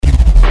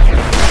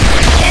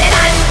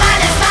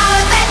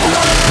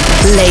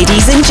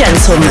Ladies and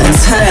gentlemen,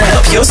 turn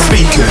up your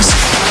speakers.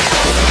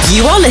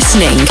 You are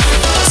listening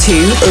to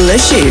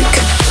Shuuk.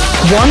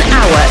 1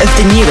 hour of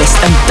the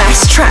newest and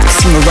best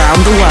tracks from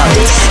around the world.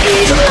 This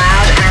is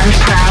Loud and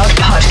Proud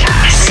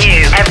Podcast.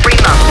 New every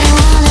month.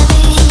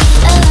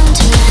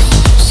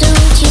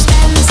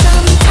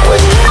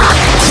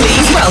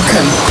 Please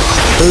welcome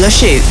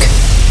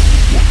Shuuk.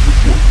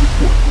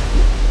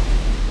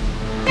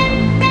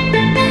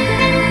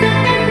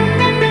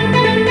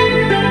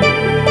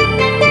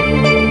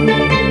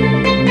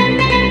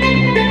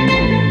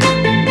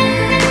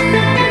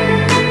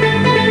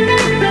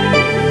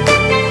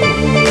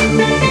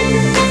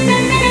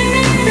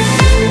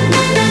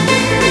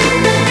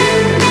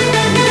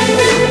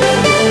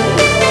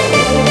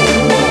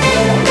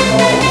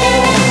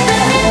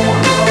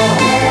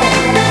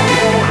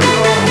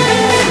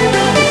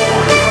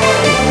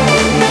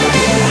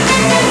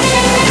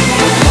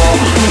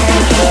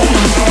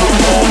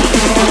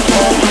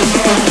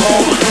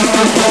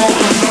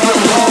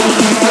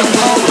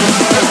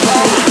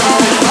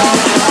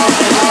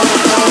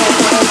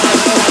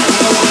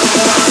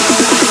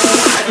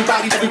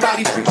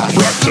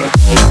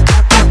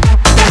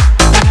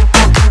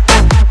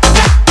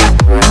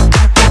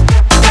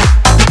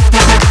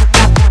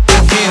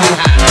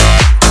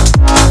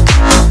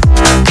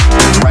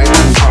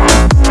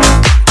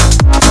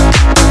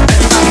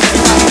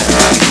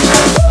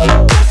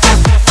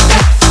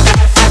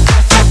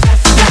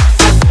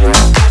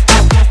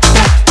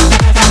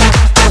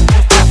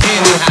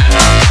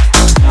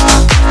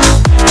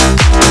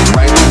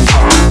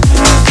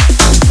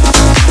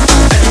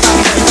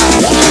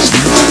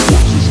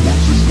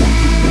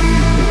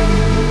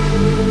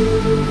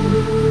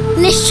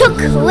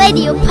 Shuuk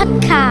Radio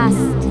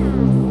Podcast.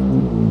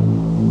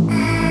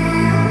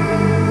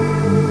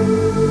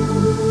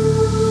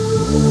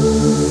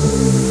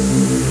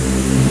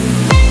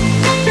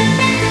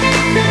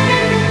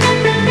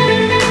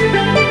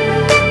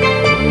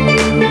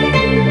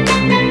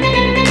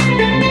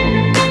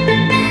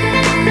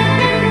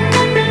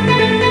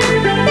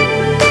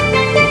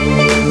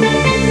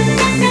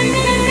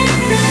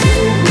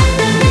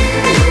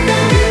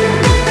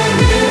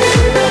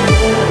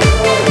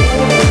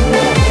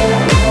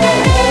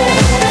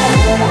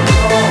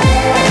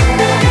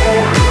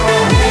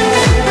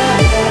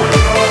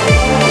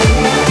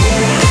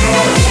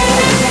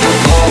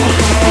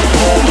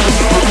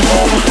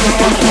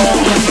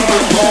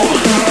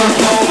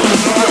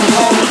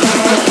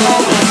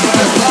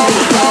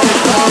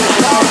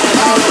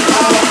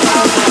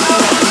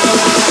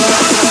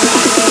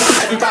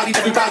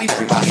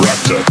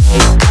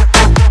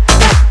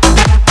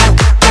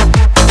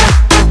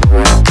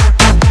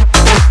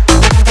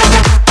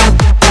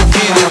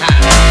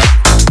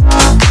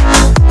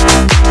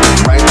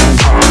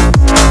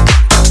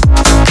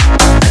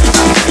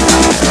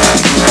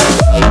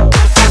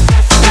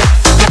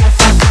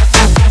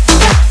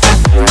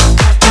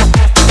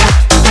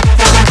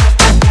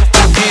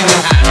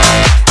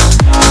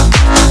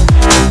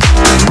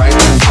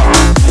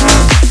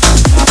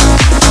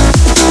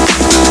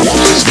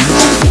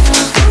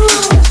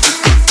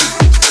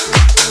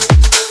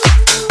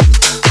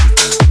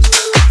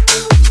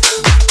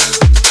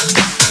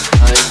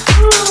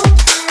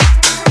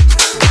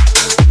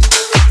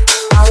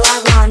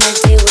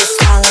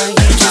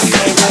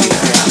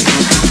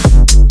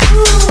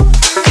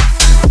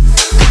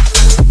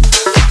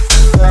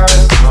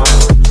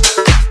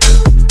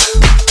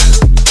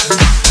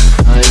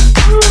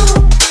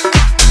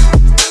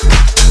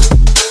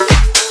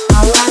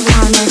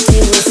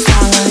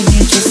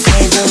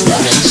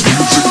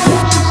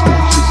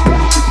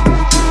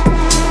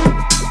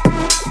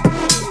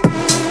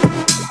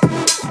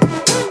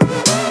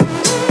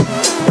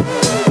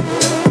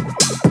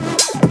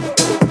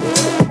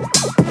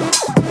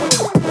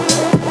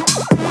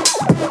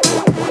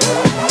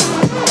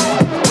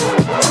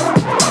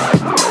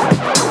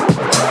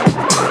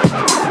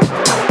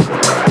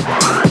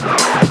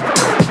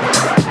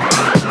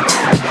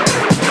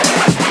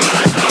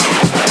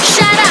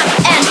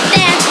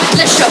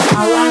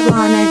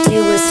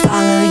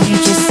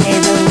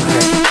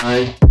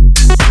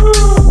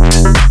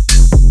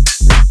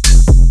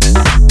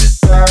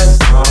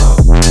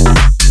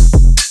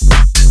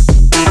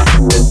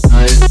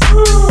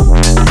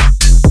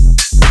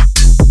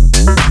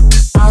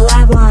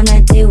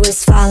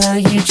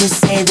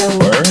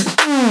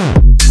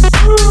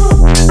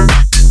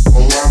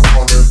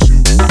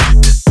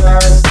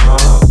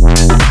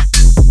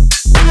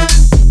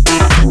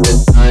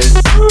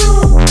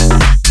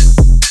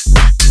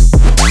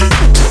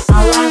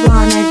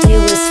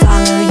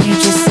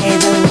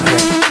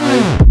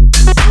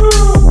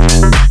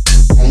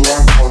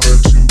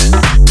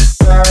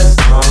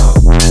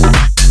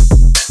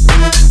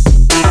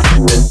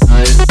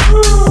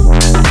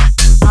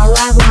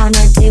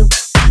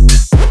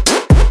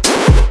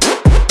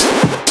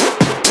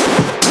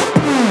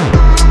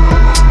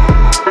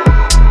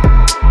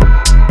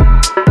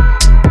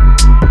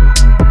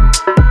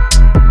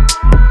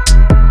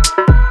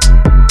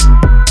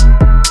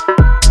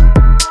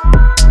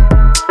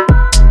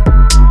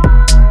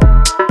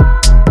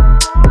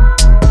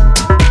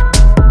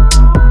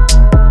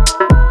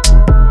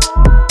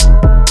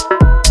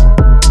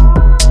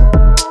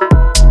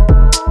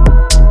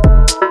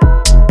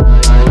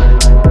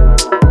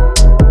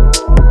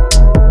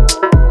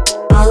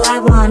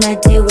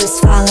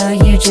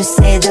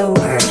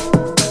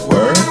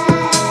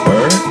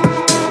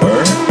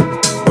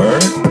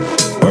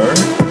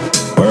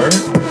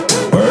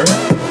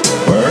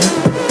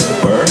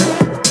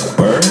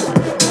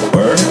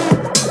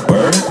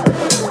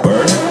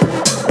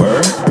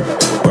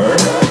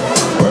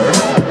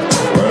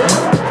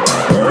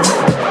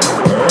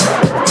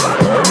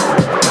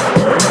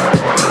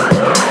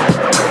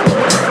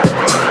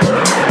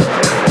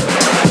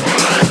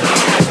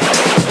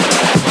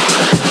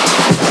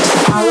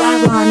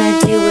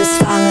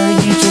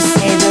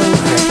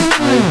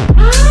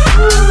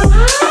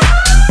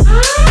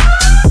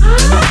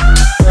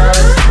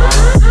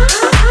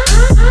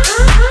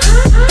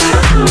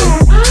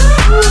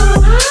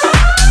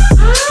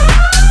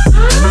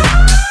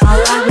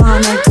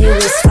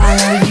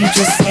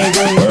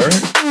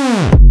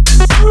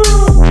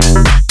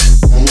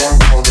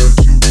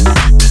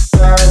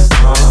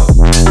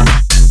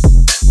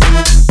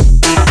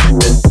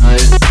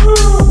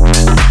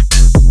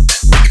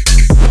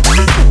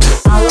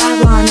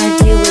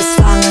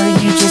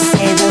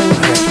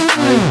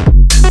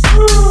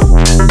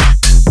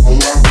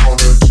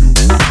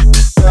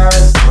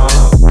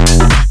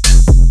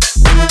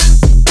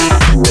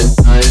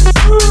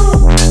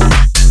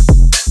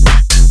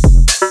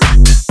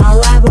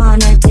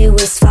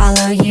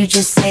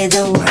 just say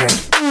the word.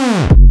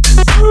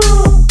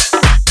 All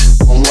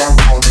I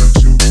wanna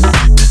do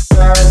is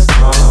pass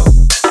up.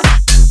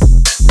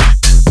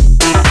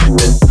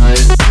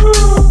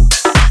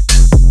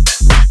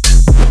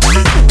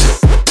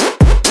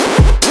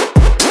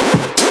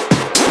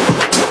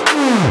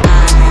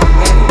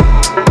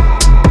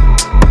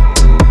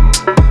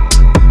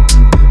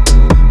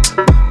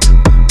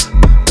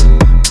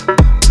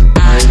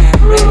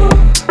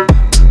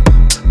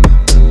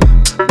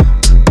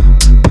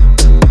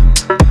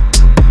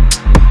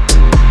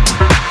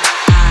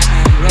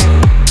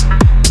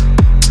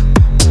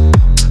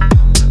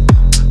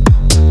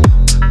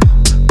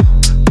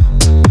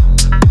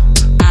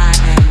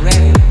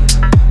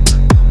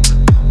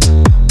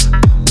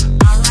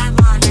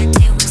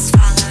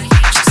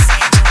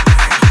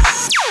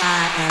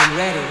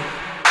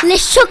 The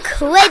Shuuk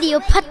Radio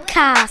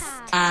Podcast.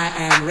 I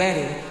am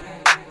ready.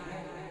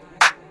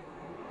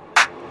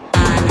 I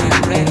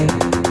am ready.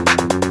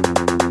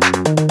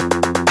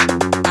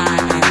 I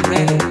am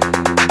ready.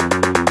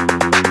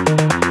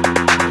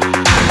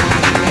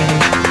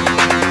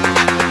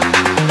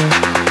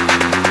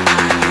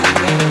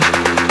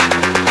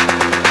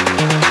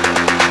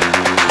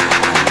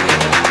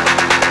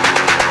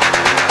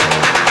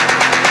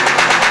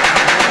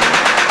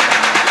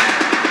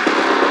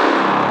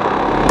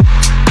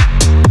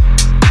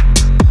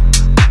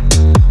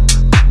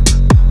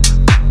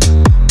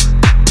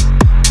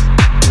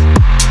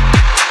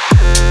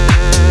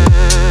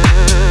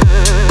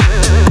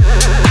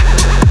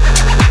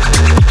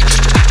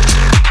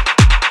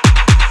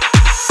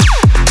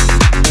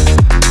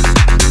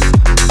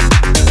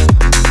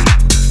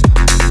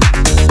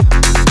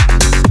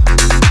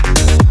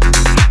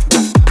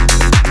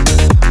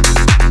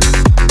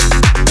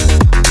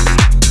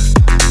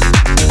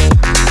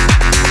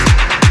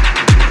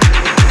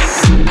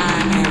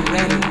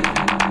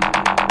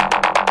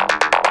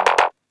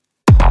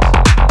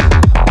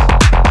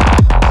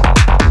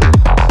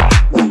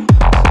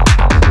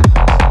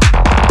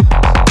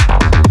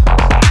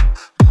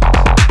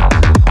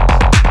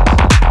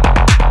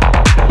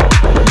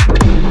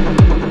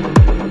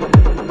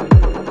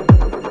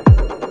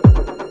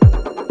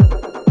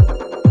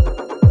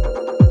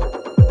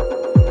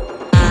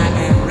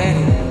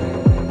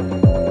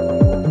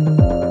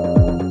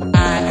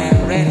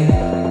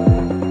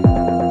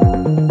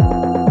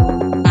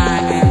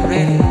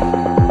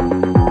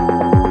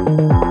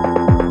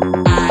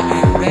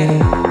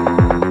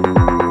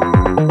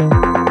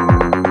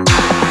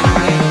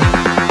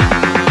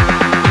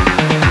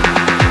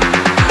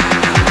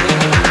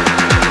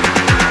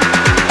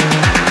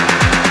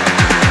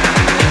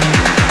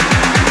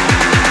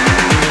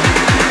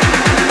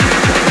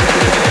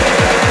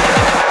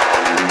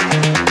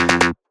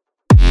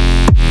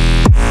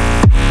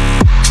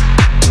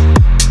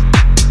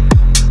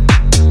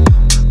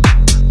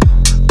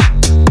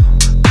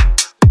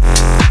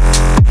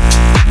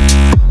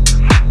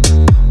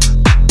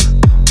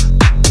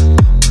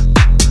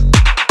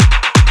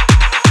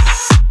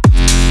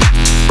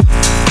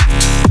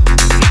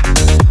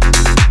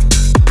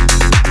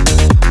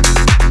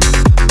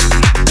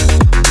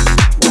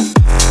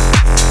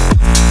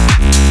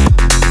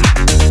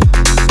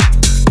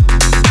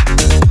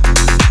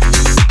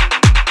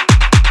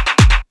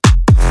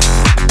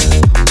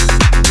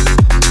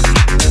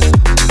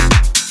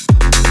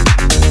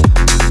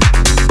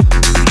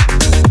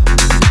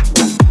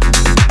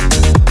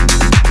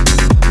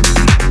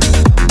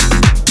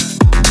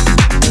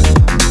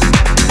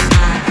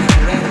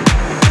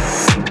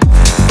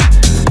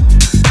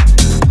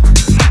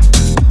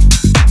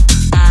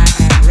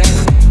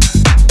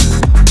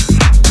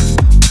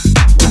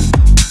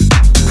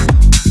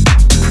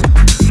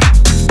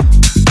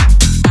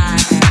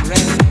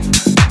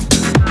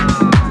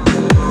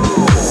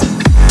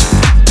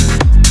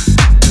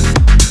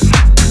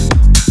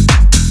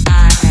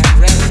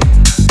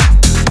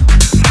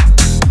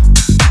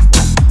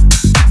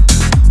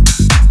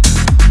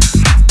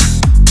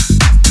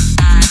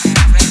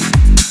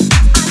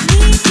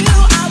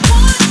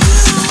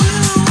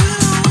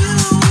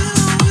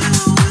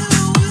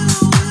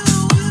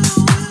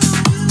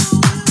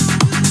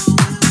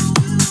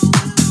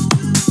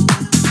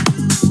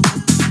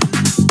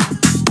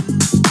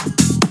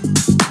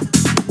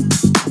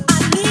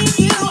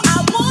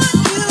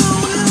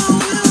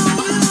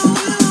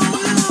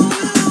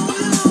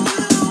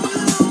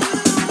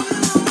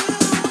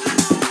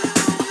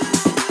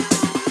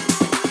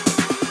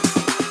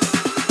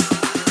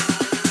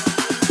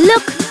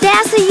 Look,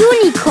 there's a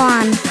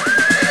unicorn.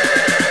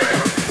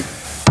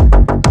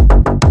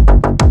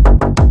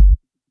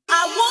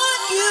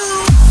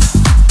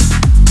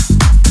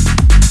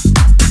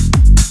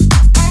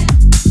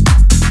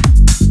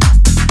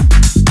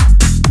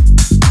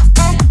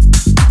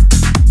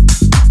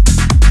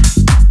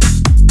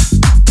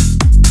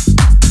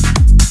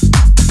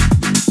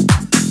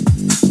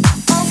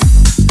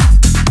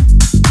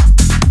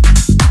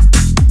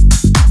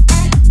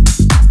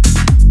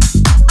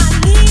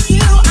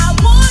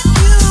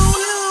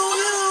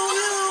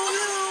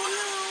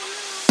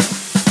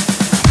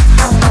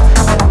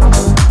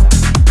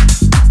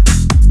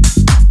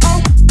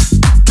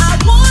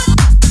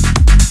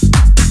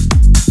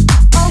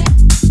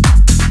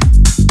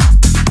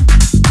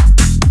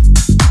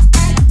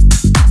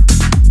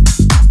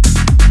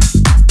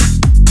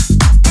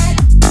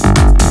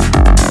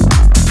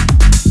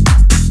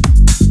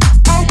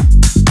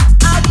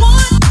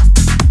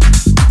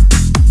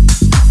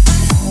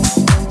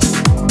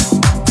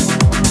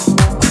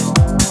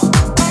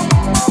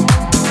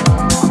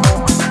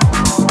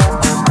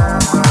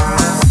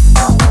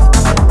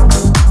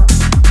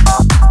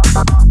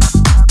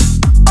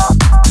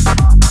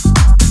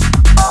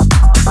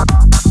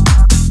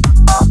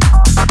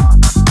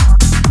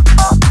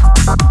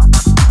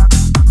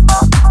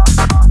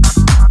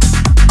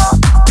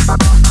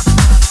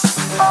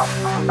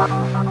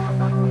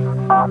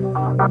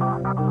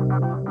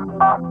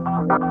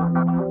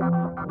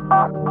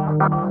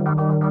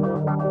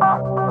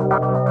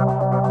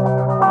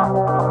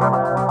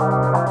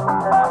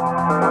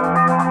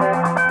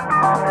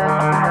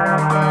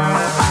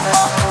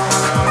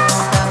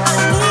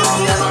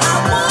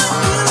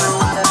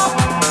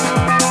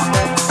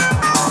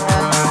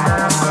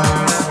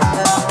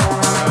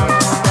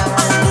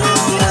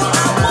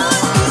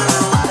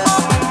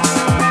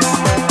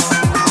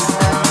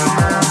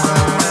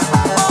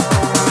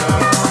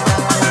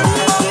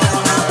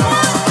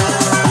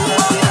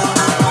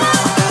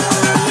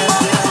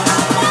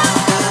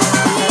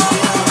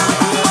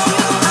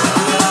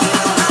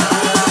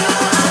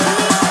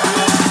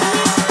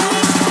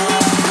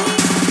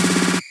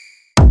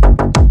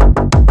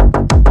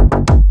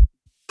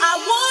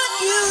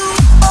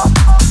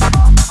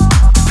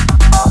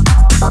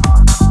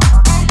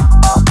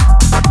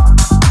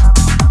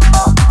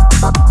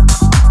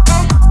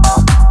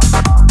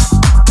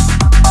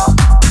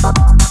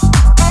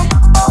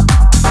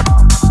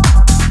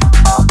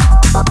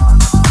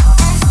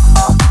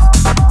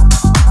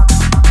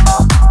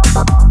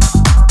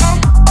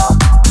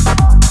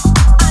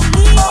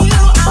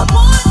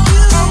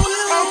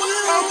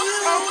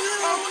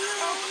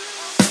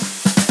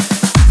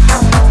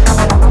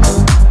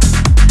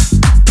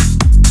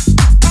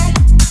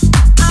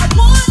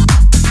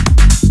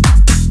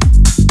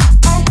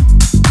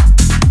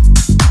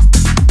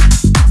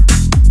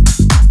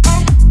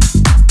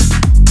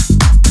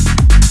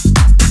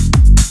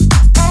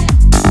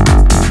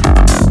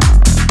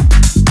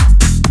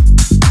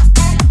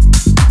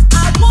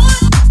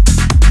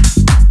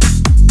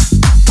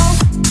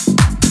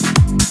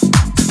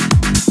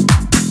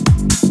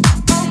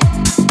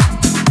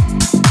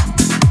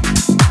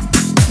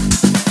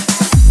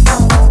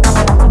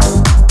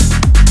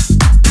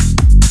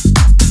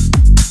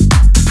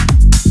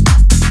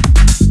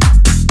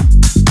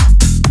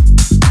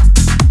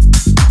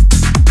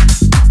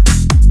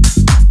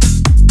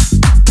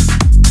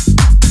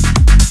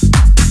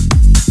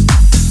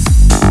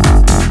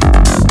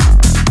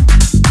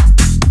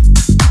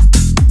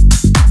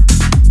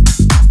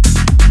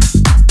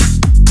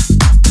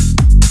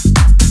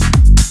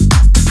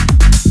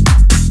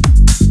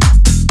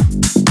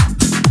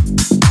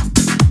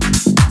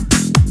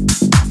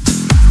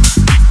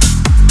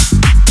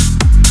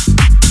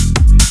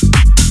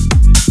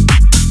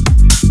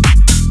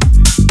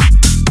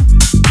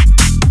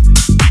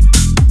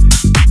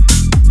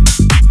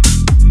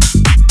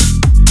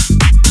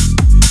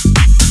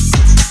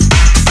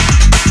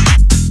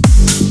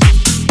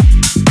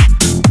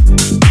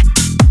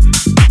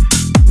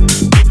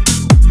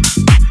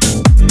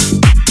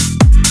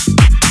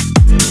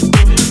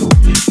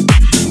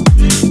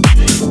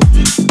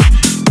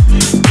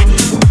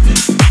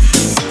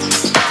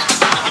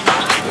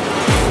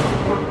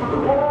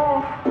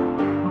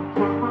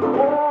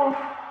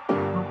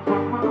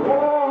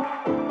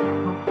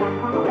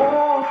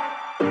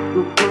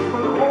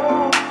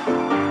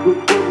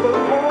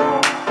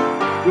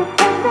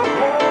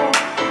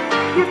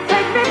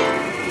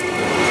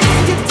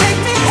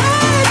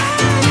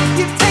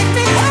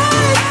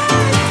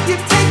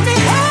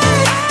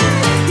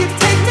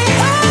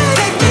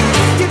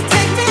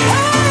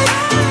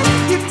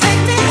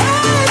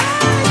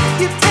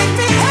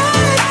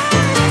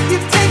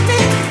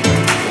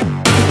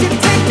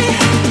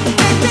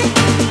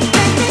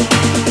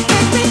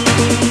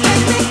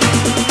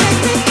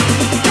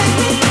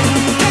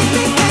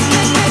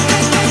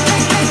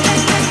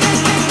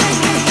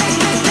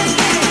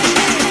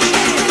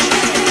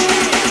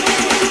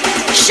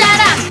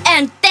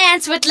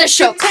 with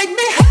Shuuk.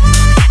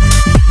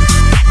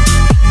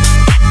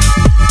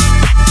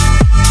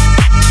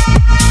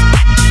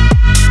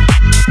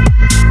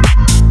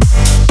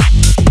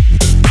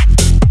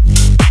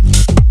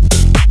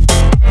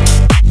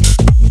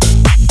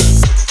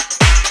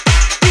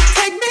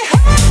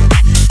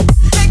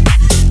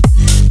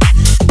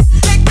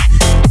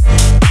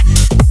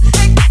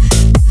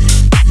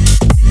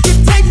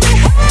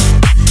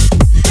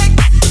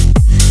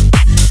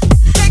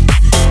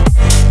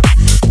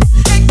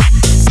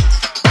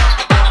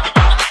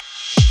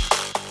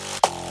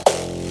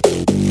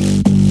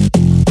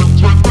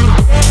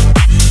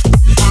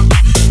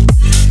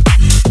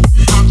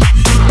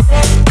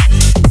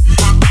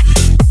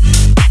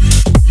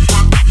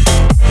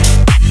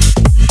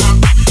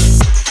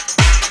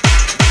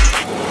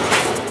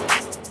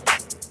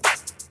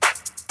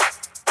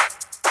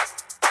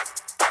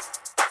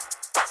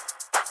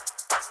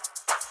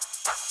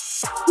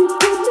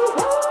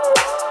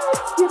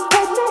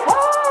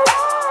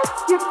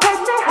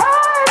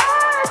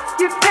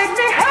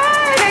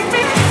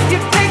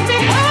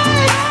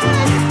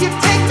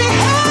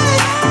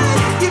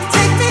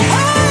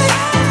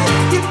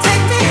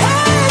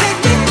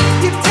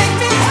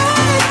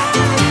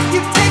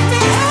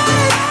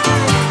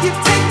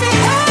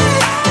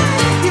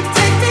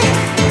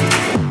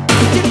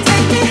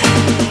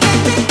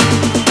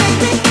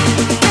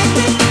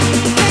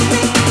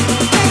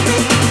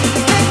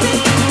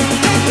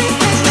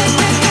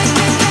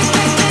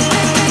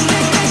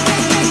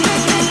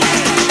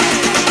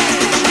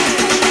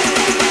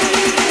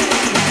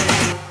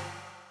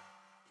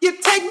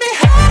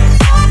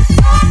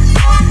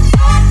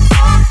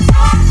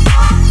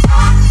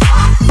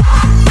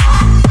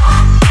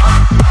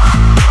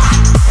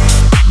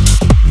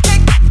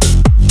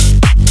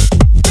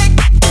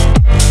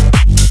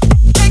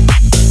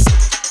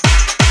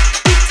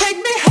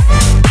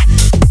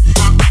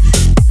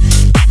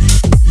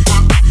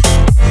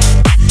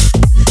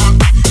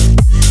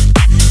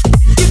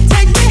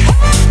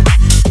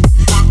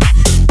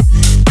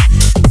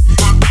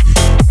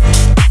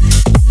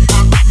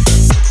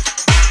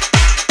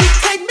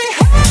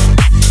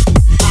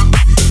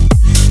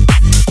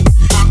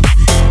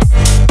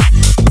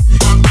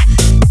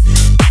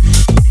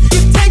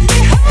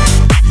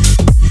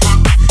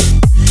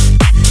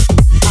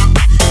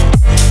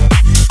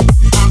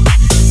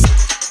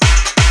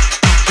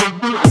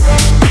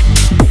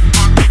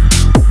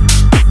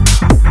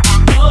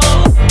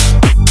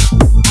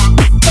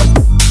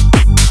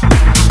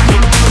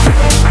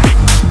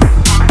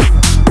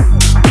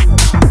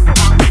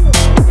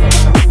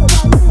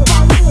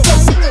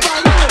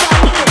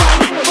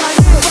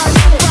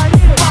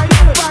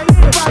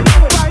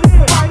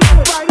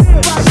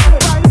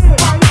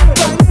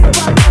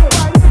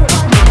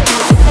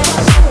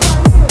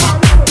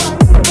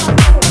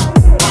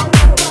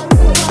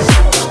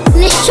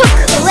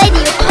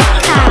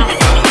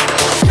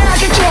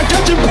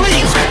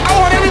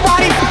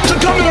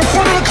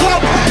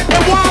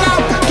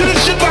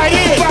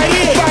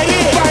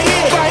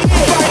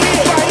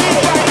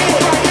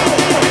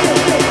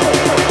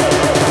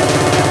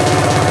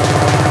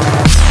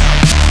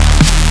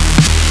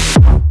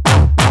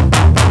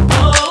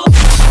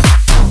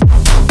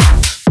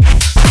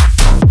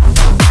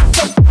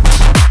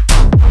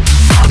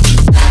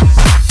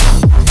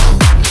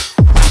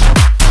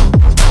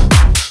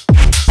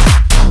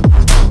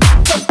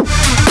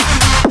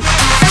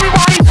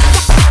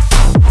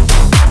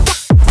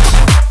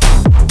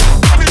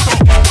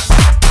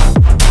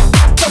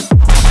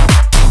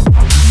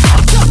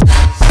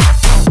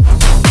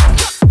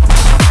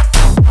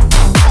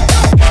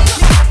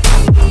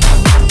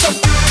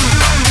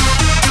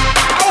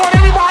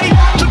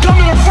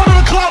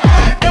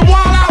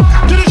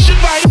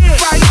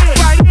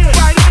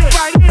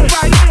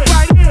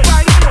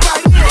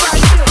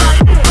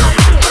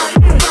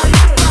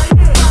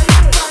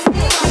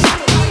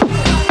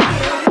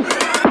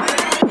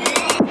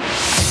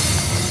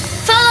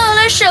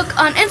 Shuuk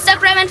on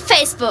Instagram and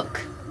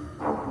Facebook.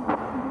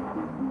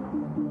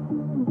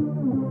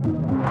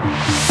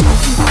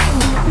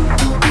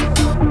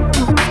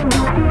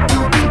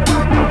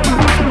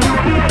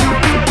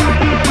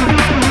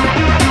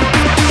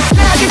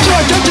 Now get your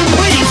attention,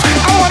 please.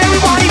 I want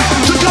everybody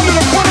to come to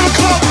the front of the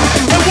club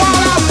and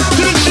wild out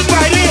to this shit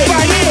right here,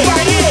 right here,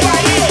 right here,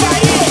 right here,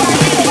 right here, right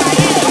here, right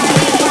here.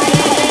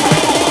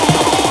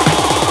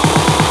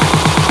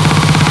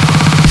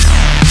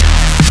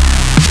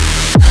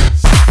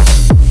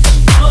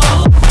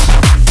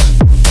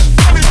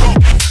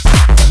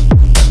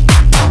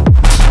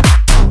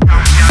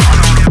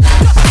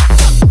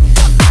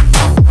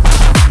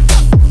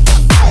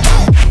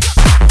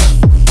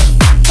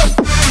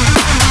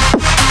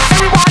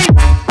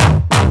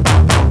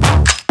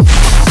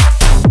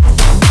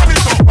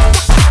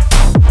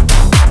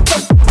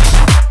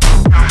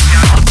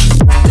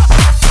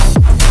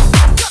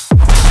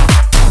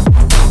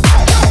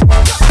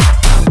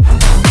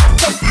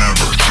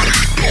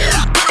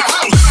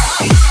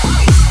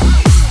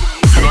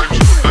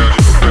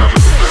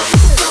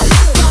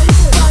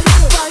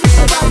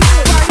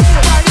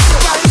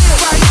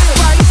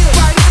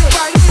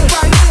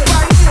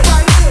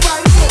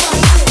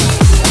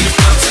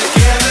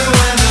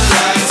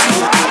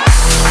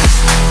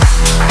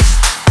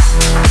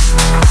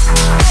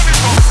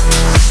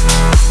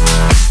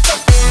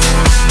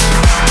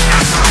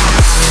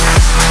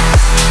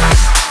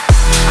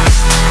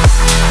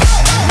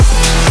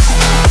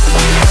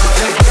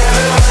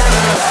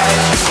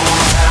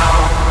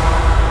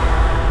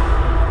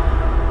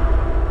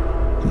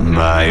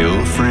 My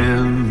old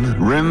friend,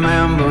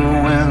 remember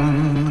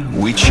when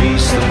we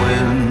chased the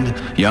wind,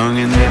 young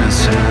and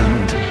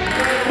innocent.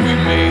 We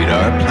made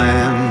our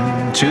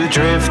plan, two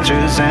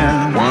drifters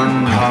and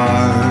one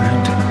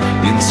heart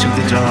into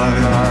the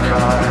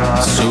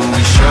dark. So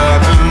we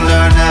sharpened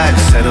our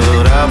knives,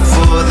 settled up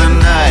for the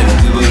night.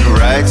 We would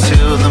ride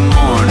till the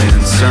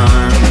morning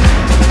sun.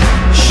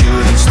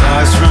 Shooting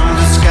stars from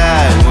the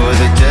sky were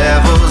the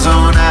devil's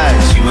own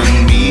eyes. You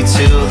and me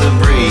till the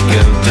break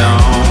of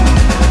dawn.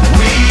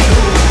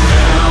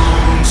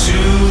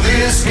 To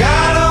this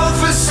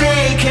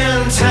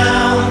God-forsaken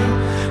town,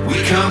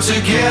 we come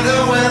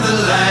together when the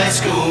lights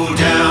go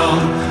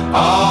down.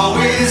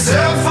 Always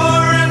up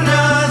for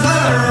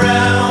another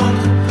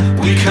round.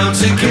 We come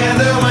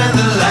together when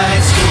the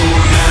lights go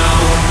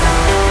down.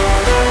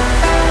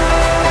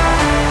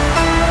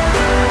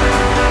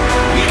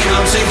 We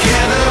come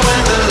together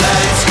when the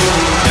lights go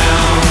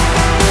down.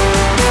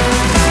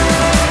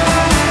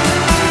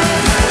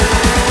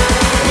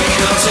 We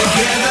come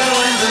together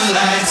when the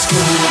lights go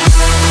down.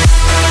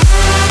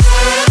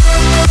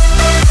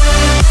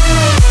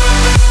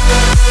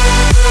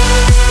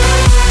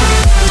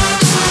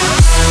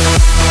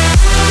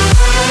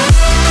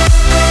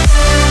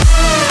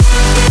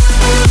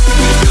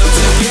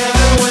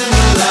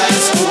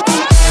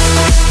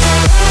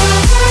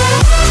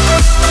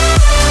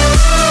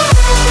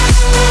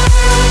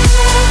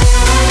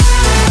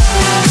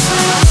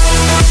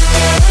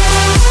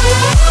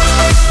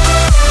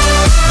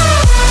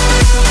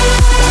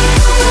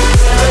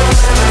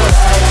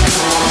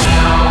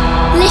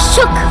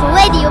 Shuuk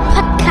Radio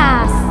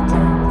Podcast.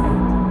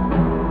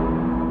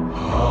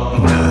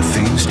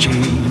 Nothing's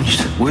changed,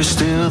 we're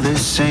still the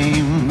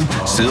same,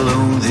 still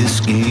own this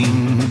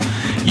game.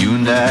 You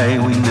and I,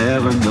 we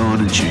never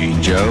gonna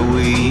change our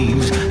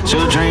ways.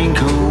 So drink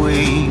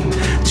away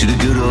to the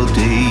good old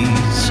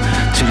days,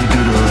 to the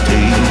good old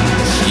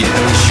days. Yeah,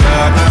 we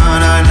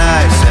sharpen our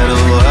knives,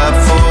 settle up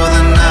for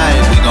the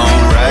night. We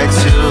gon' ride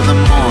till the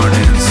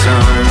morning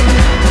sun.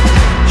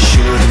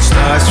 Shooting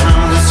stars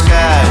from the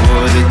sky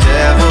were the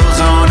devil's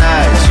own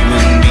eyes. You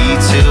and me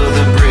till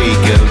the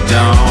break of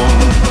dawn.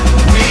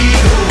 We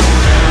go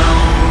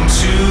down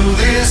to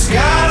this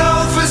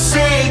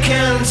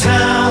God-forsaken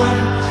town.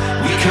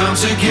 We come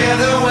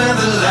together when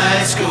the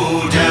lights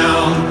go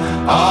down.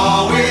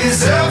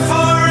 Always up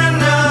for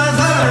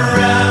another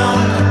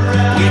round.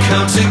 We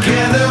come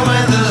together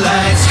when the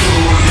lights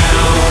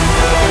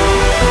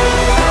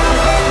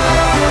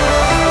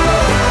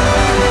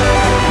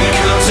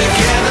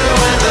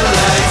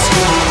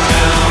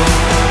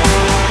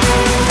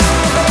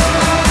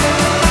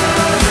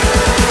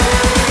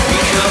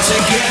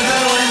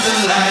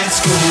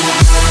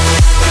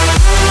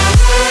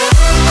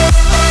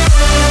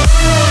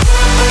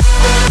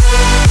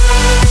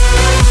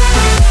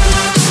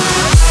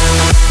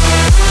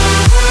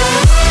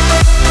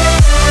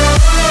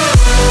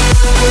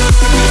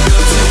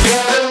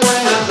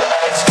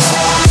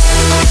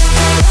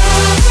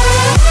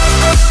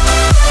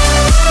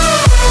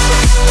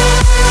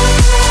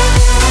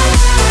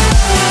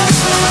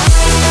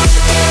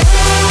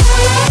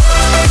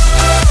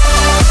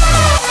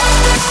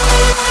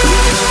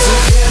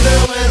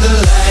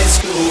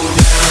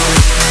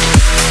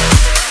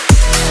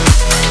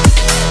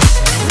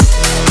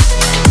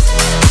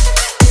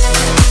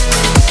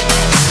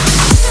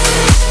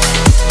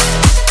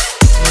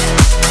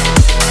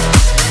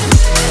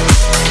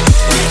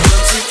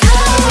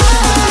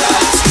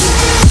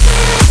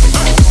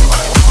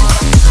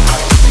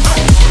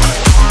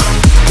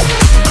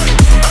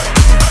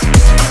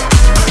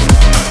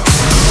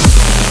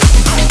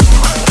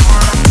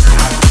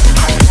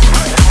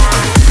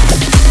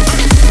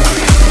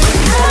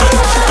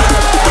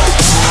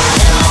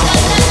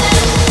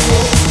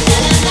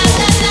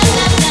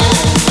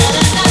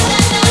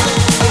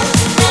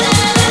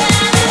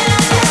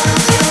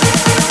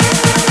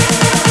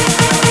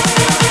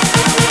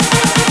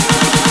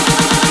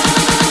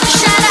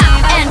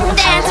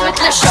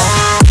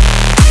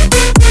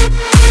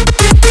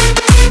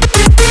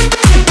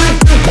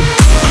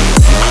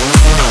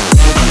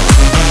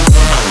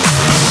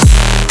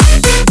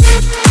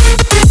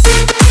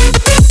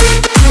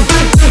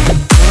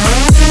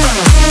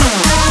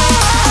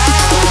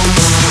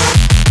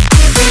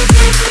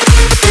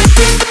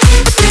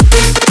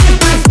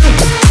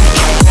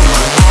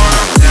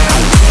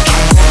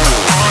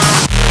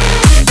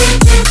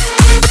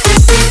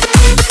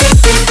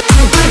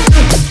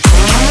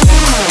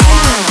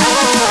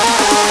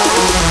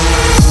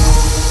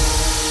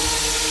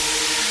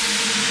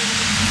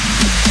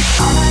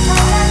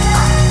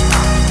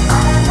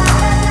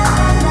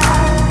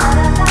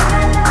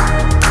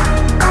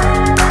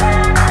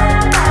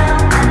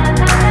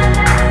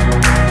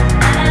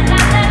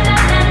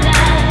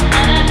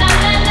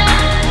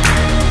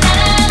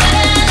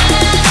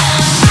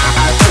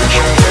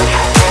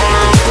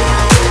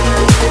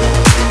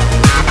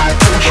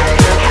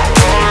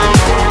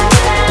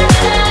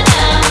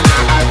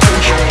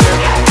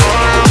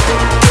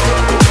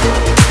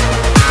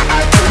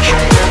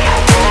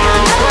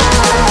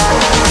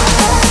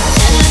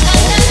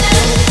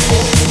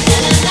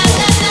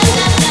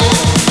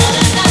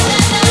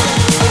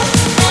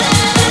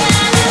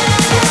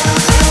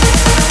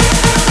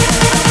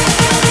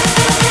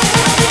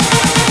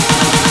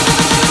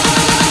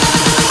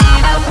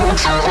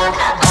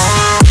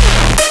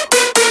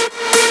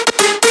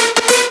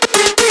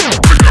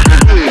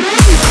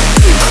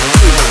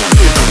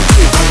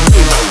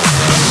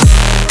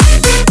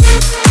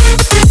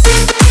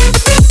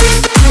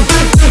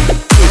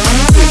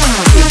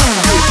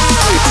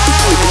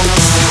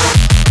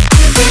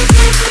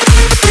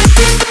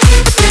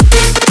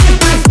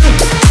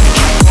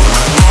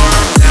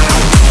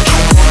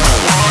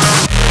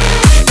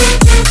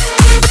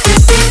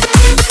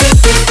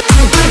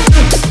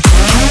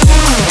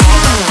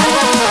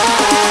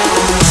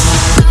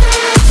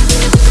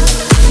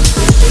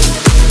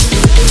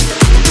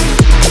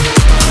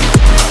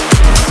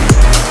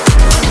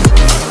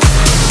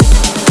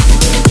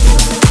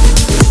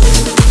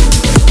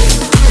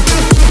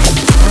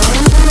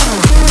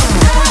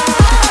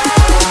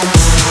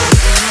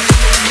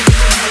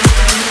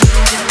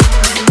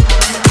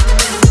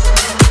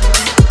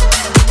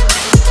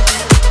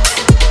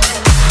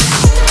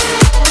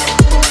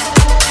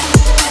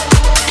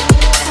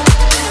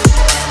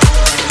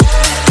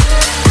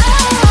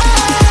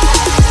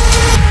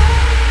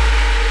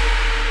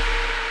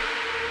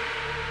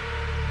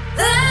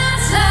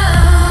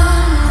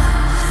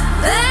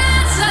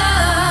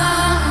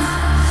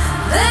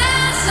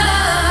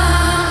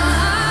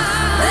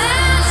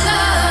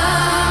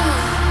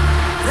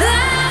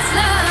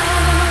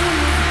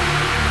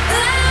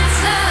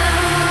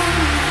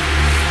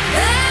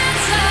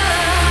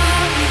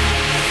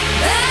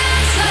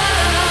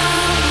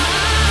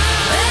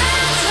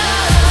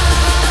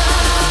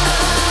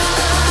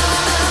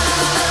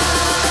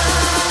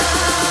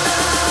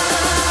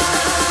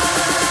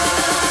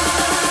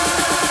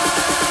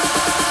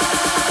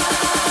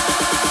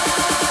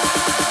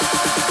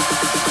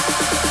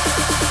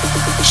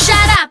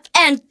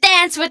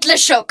with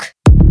Shuuk.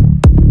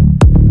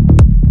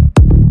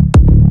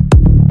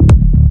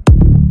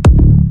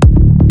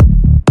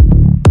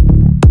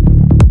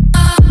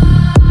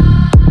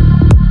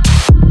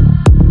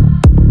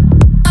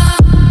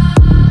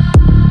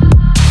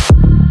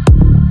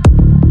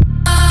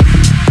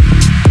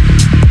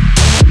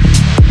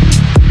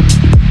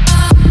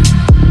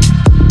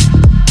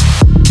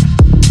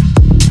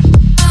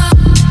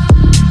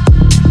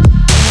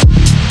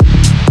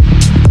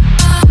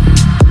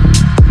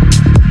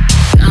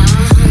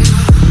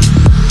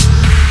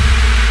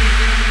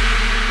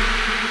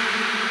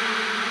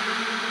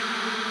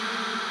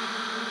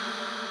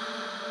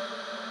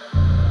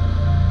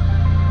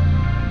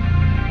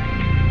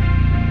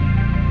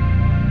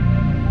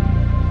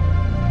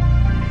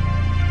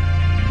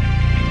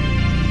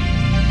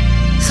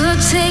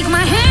 Take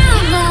my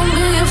hand, don't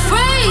be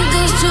afraid.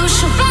 This too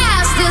shall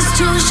pass, this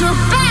too shall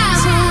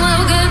pass. And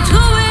we'll get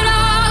through it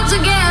all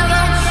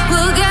together.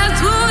 We'll get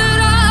through it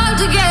all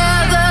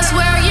together.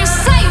 Swear you're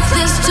safe.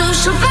 This too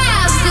shall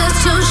pass, this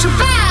too shall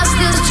pass,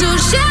 this too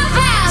shall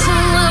pass.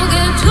 And we'll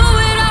get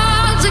through it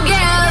all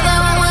together.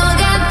 We'll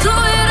get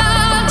through it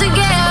all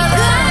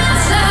together.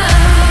 That's all.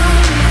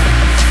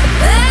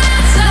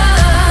 That's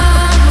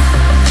all.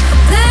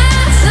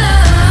 That's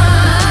all.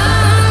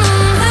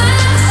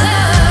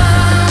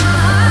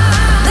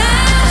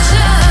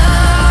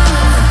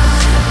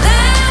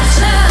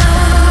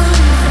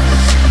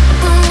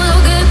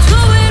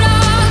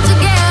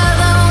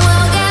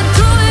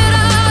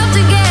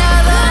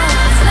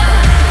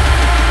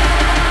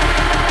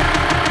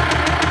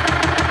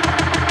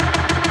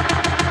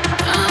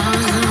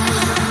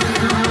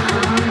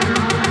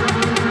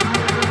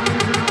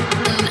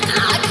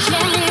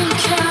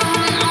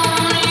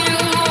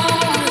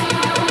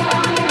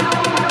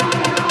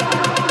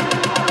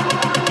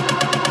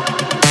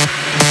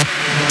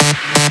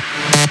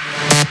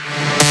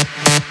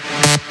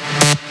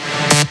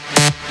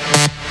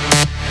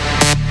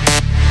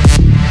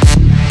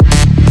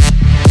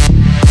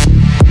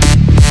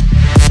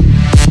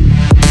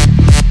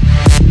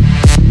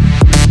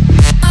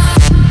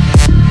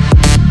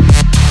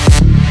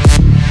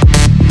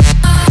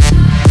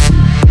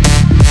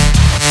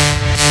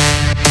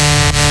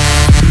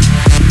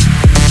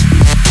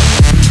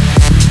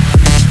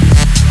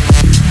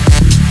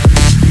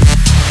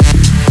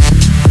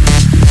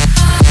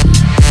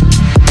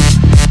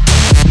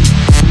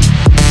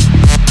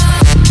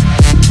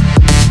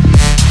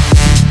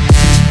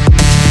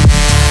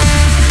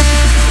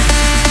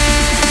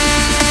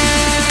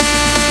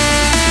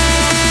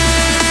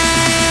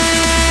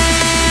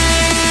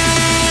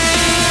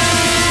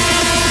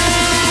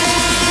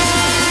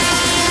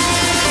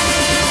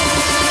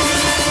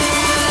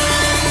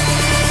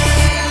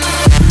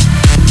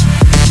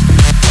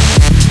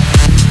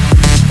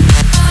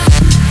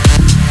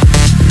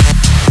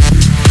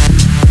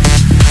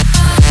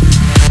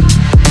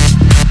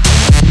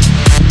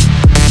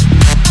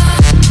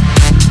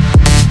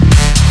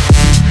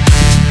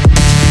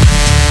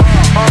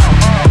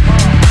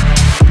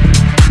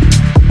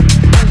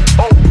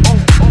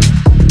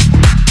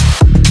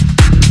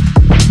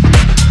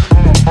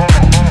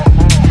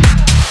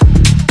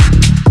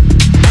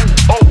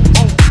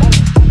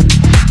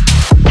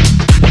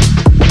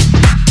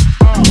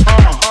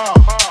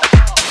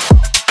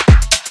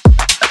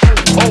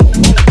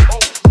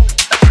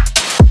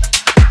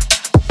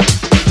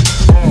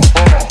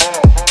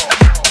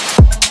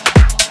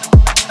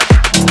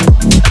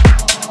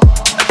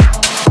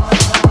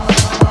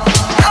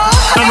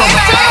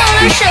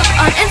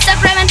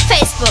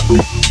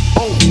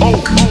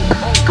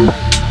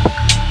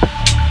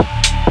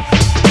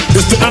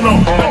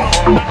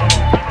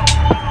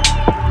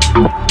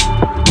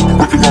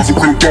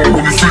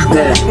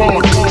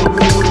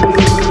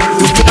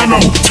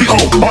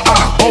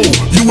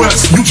 N-O-T-O-R-I-O-U-S,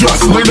 you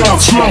just lay down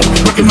slow.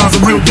 Recognize a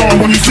real dawn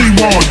when you see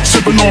one.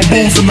 Sipping on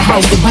booze in the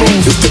house of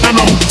blues. It's the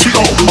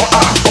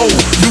N-O-T-O-R-I-O-U-S,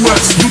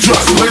 you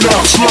just lay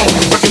down slow.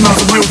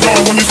 Recognize a real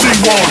dawn when you see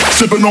one.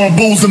 Sipping on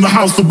booze in the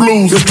house of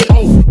blues. It's the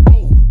O.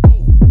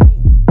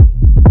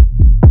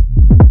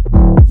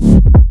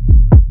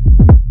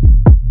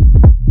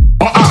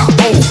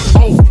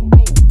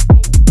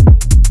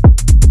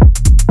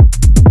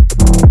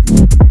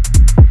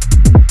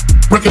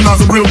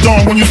 Recognize a real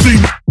dawn when you see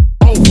me.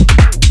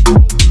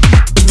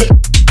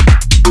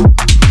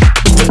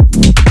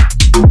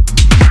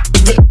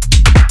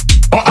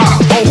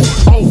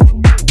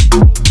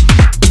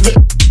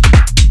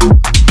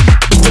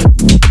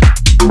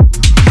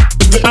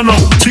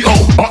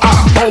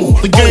 N-O-T-O-R-I-O.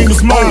 The game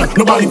is mine,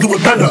 nobody do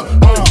it better.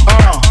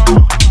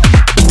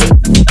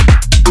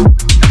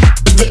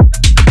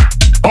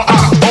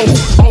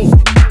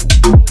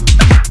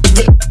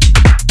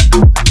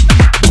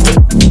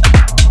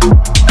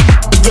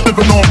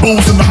 Sipping on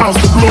booze in the house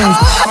of blues.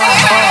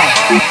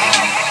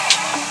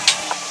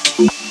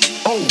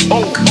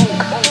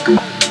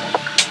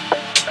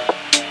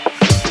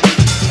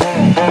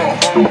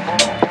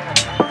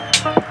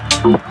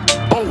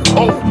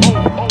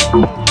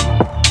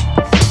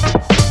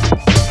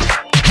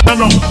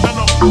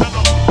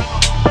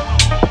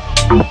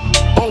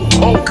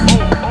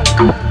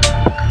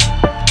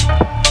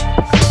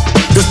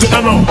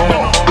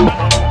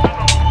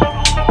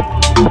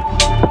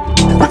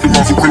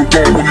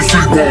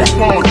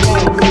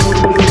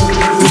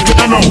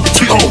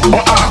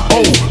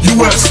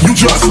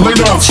 just lay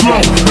down slow.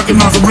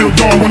 Recognize a real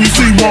dawn when you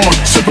see one.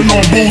 Sipping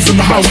on booze in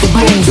the house of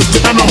blues. It's the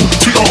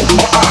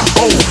NOTORIOUS.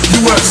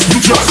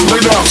 You just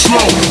lay down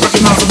slow.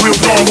 Recognize a real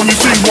dawn when you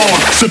see one.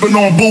 Sipping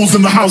on booze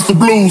in the house of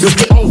blues. It's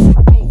the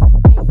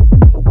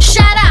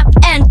Shut up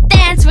and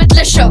dance with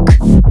the Shuuk.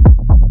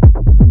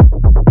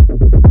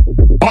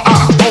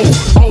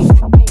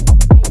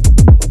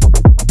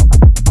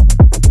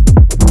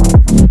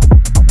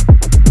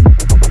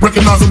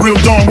 Recognize a real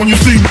dawn when you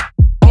see.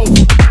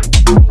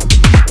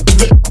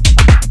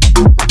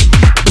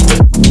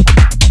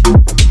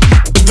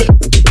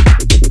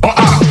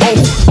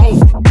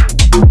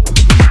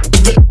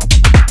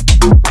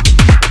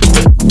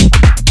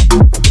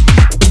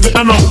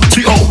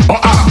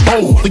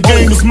 NOTORIO. The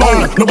game is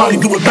mine. Nobody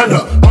do it better.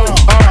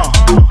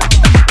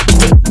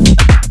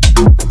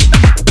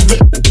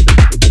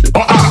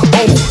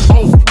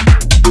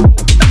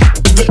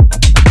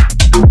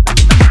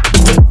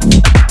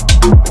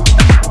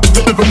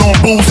 Sipping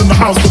on booze in the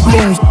house of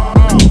blues.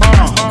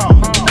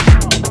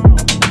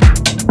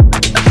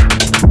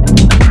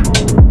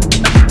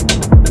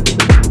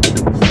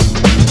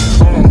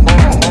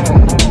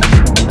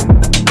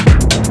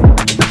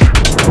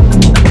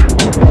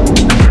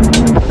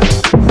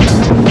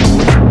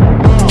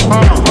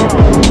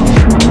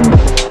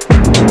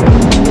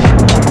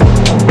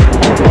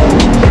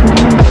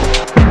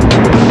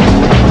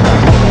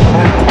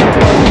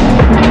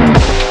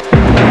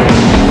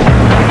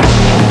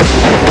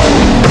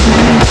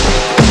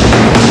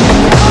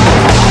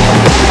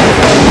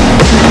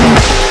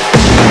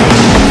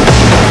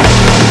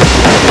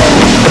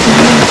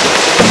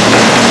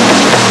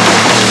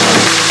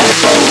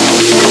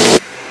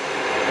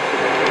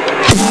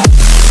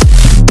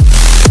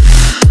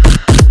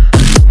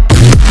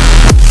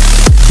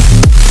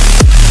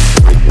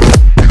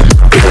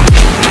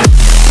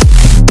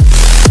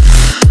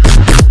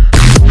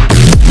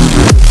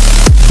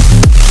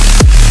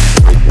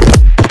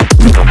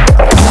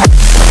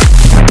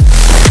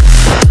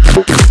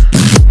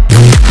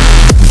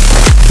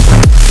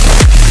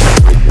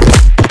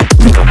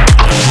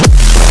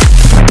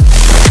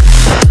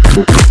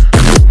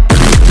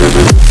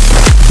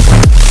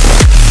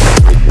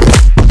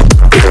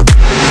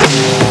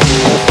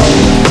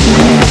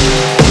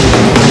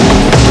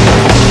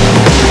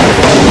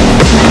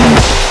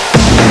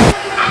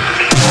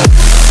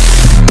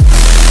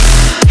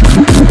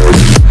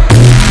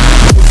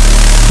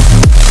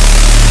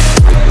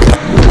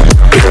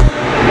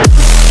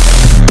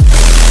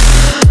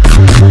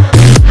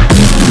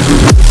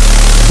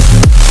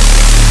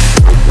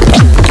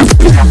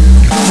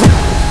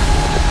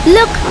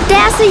 Look,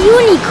 there's a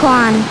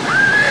unicorn.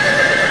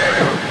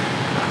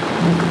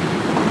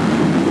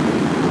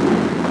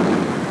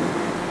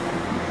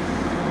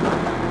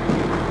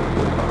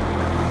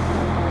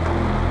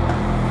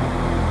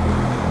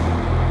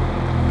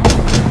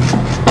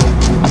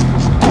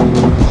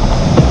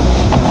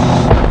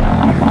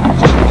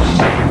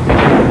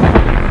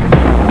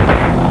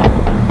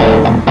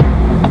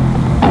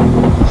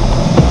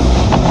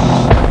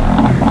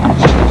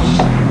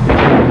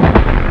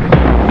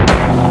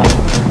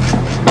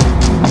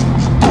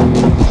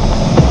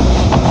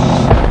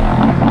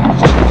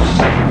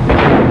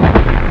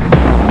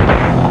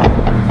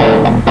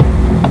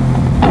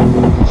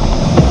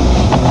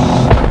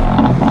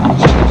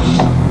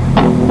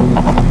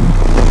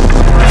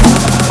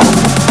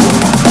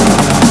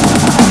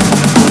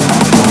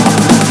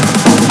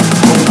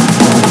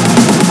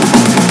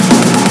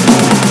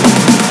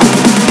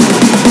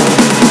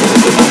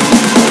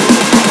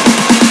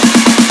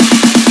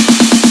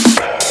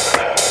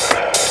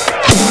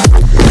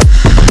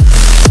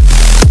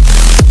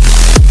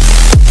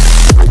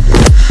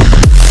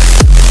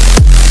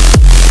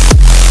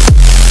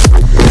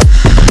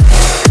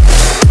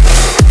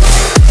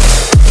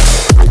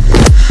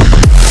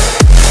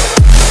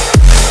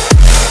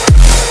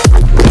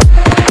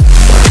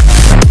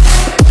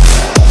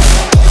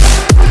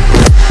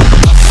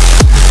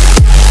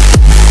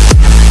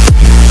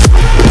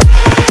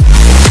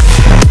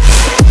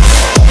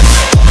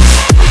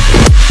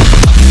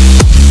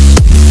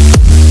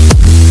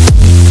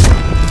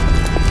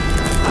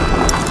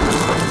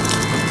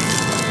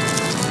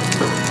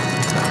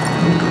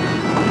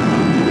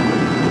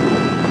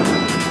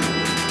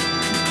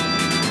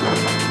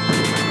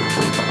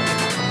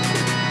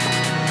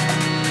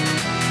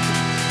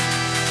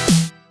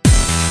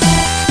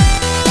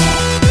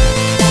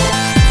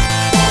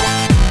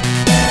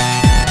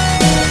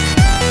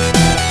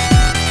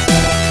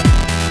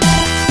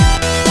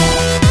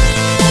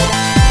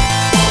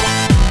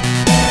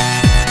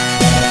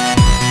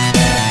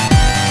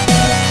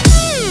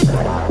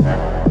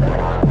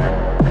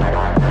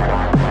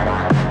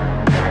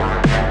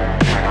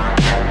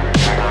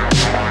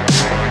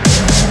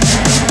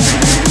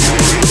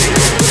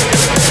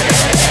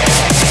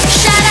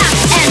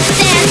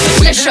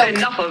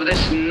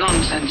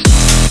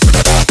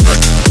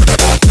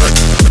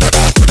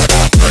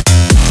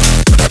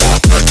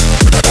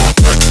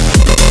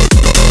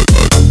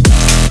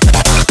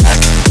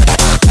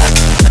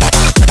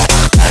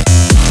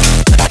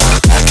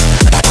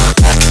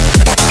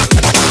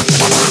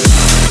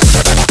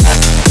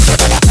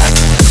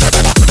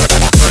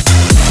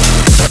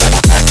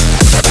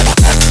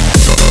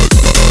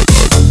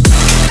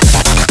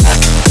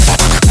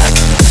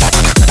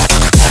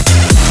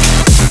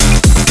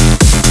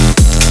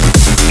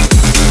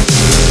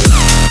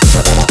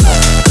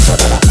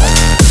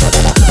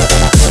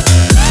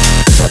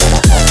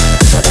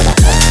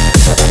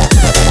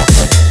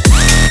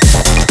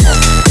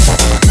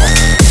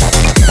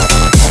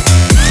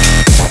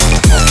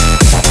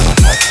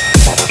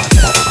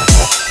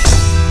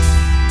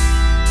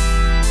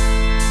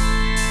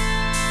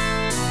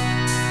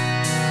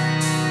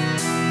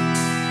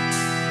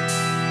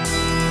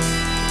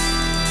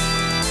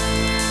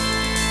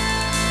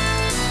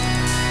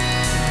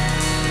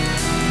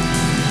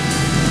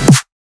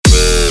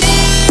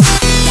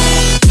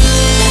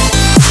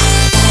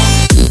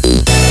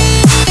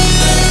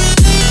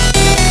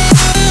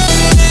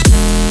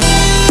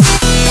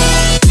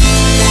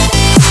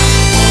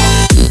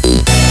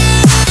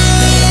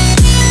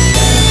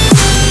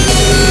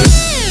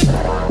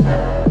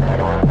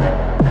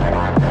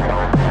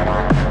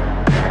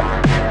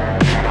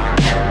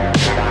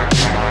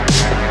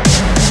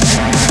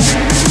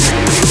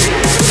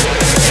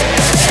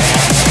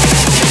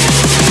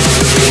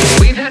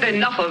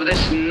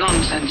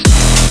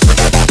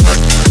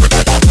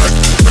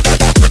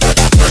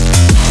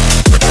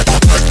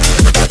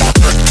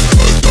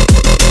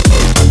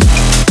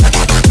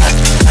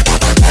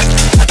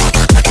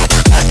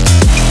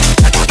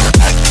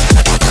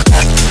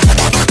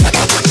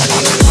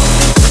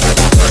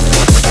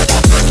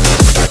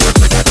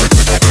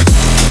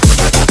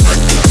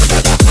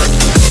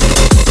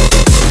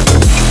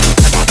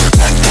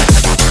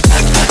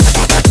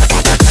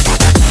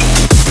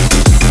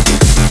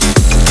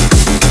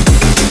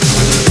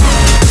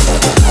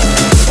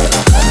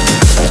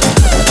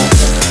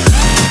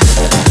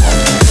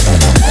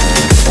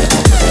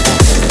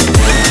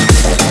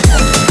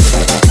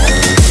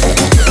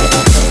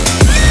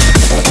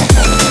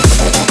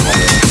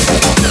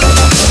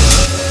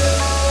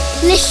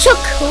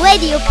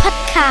 Radio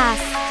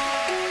Podcast.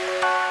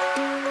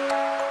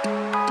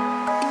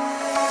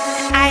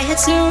 I had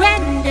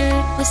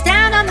surrendered, was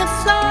down on the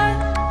floor.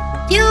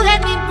 You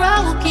had me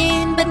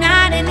broken, but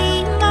not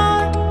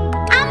anymore.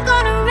 I'm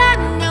gonna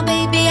run now,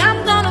 baby,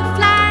 I'm gonna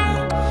fly.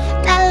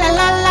 La la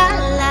la la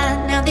la,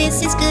 now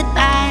this is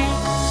goodbye.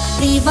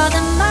 Leave all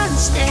the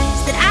monsters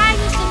that I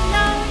used to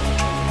know.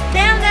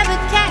 They'll never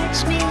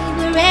catch me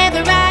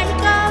wherever I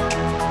go.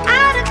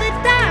 Out of the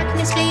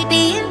darkness,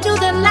 baby, into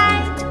the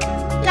light.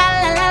 La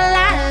la la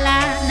la la,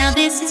 now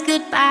this is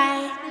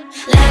goodbye.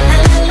 La la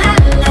la la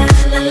la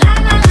la la la.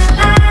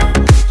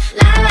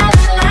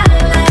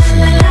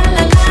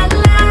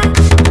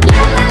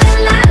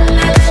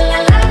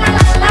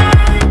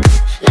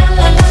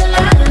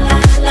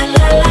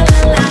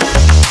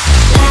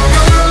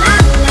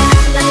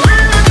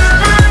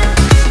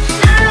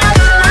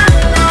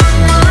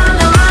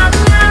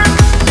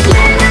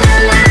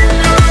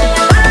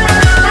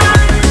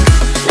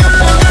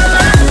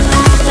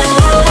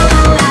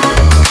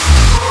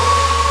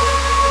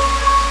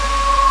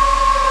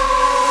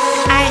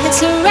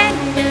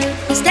 Surrender,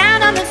 was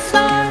down on the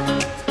floor.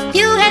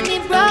 You had me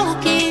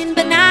broken,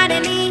 but not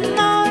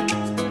anymore.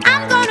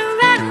 I'm gonna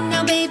run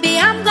now, baby,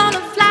 I'm gonna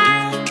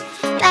fly.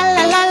 La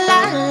la la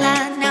la la,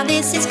 now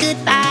this is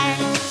goodbye.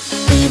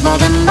 Leave all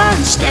the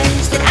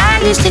monsters that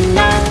I used to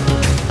know.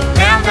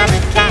 They'll never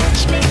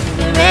catch me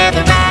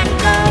wherever I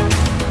go.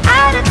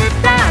 Out of the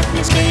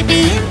darkness,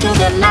 baby, into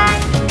the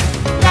light.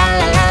 La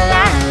la la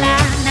la la,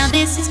 now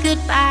this is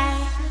goodbye.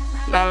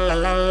 La la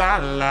la la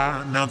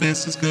la, now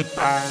this is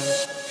goodbye.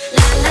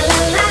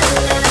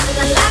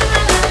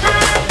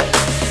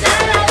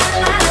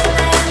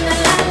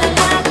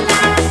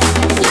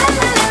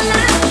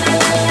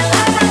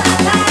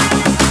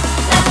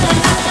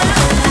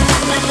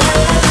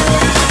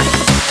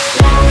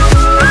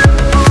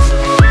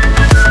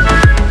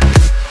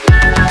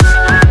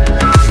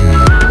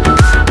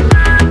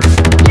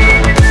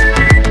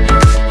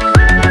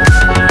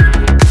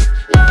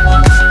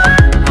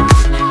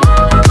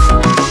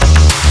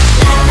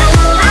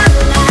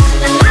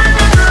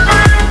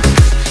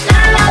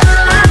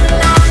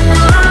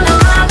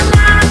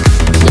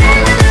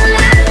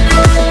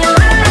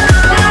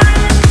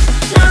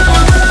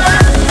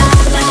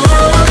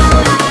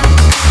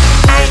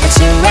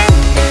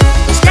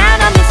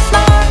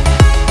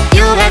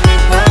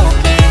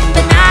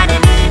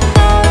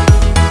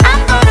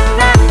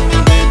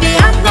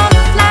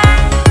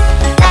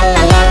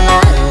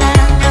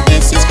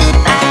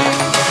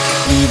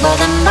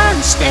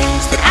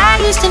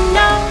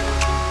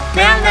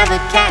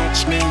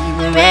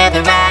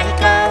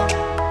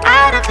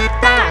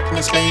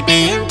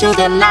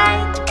 The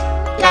light,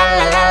 la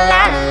la la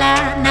la la,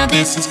 now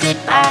this is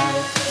goodbye.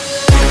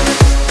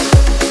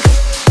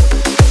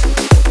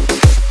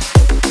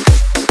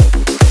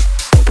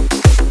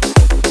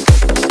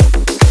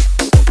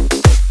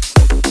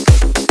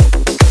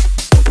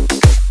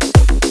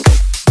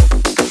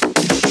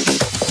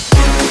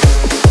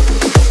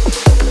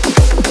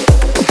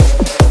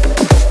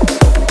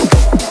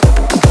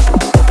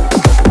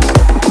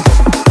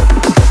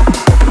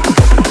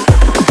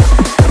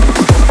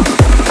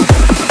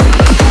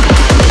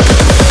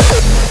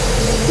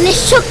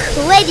 Shuuk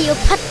Radio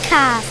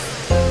Podcast.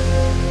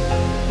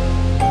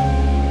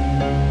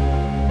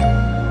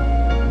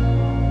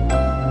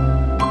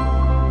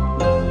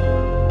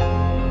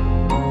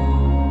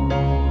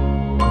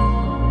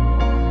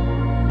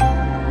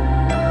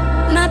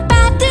 My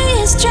body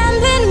is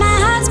trembling, my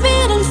heart's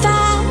beating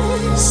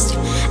fast.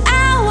 I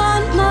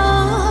want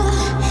more.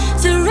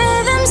 The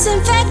rhythm's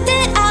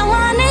infected, I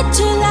want it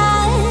to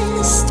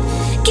last.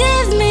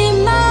 Give me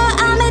more,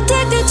 I'm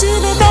addicted to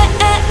the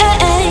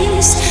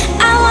bass.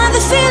 I want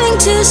the feeling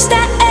to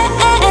stay,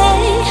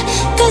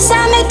 'cause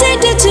I'm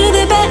addicted to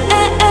the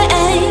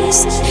bass.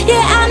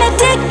 Yeah, I'm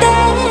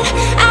addicted,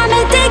 I'm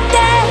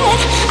addicted,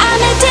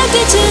 I'm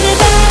addicted to the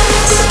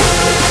bass.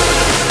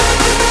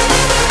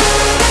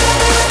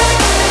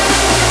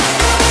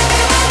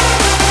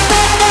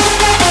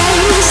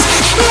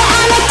 Yeah,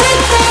 I'm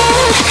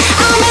addicted,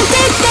 I'm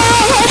addicted,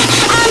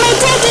 I'm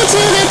addicted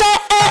to the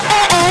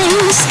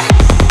bass.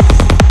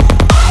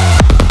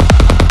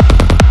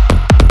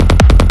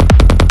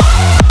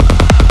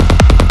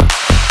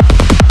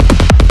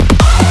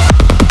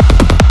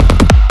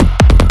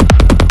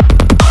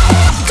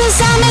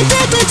 I'm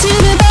addicted to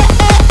the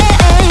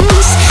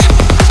bass.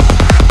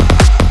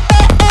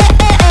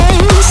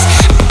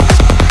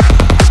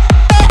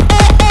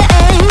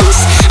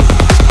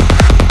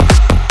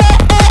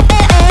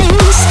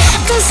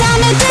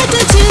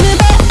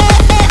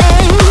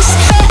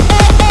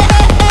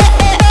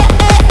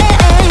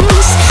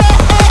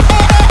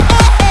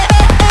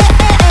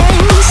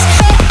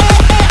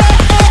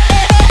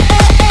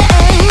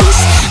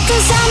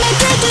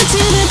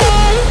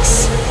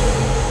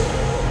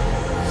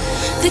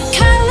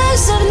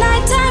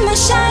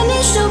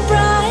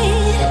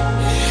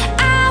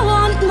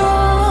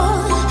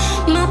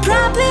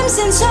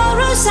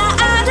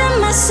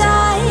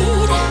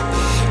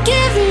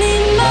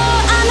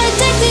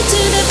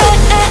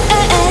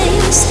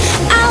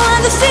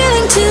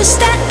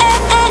 stay.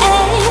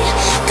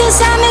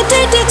 'Cause I'm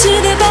addicted to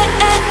the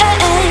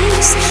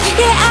bass.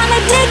 Yeah, I'm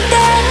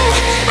addicted.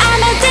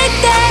 I'm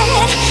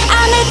addicted.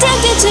 I'm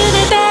addicted to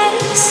the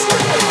bass.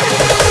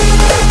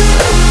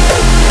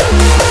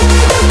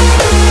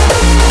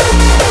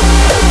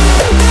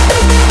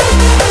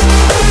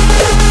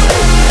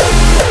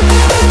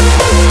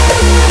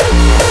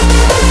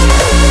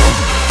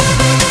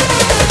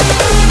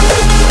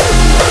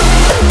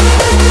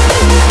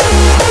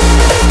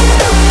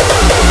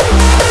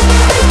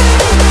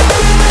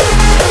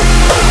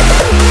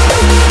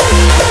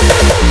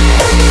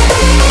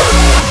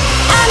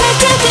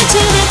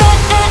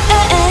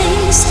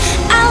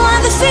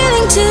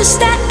 To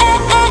stay,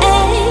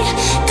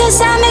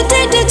 'cause I'm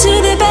addicted to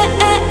the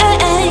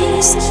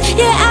bass.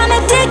 Yeah, I'm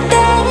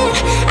addicted.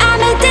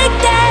 I'm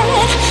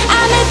addicted.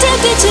 I'm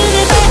addicted to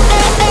the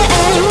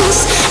bass.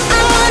 I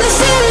want the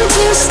feeling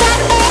to stay,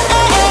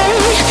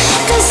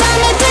 'cause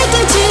I'm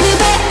addicted to the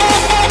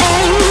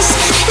bass.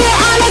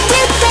 Yeah, I'm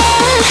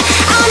addicted.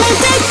 I'm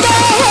addicted.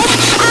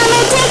 I'm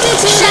addicted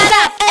to. Shut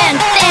up and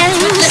dance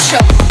with the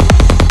show.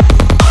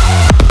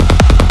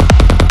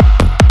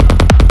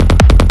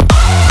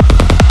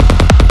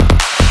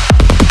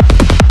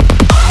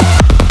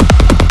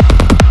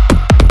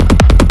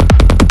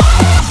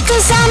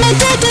 I'm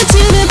addicted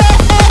to the bass.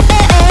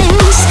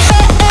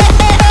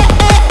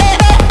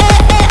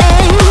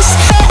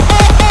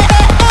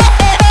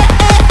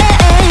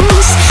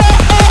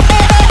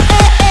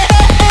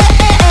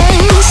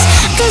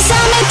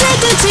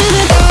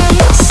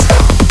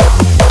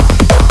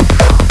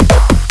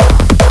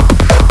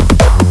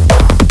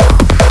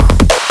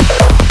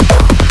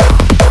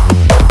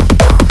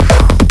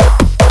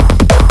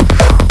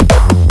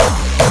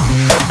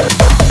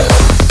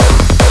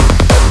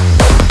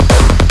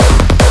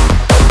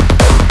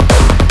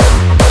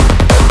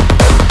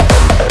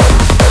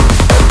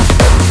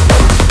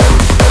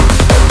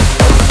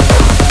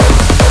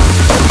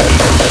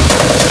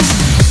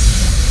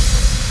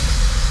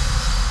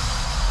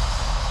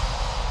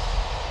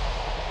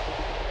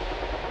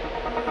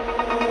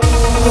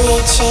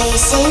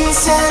 Chasing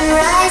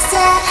sunrise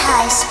at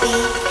high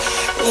speed,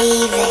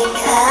 leaving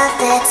Earth,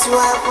 that's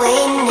what we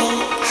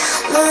need.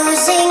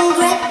 Losing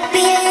grip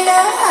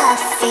below our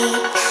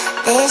feet,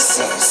 this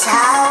is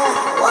how I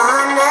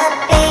wanna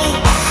be.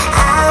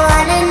 I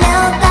wanna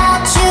know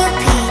about you,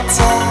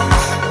 Peter.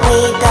 We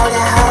build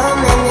a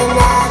home in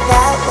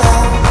another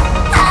world.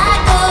 I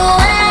go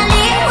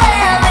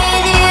anywhere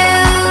with you.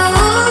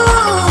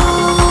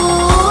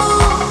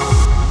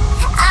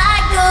 I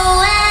go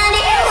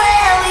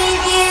anywhere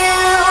with you.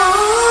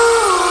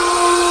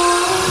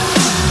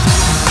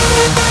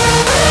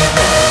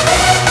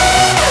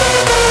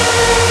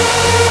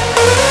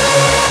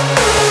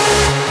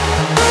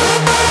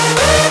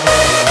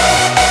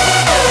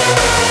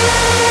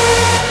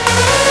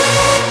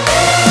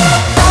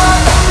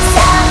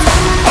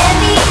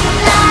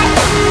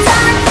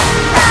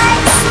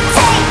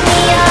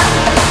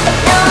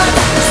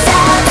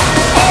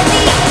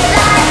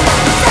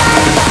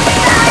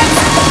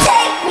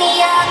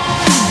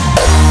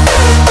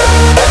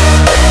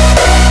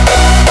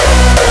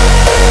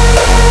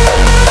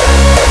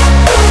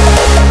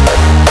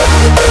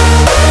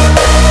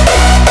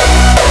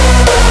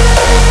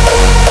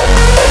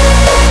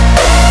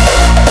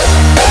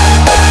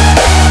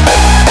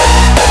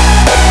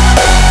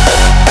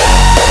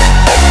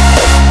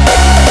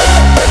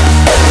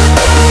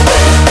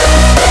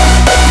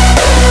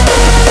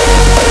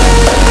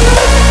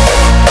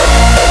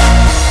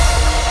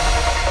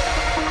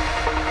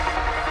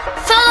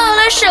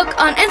 Shuuk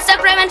on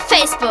Instagram and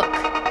Facebook.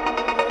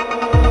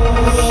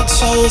 We're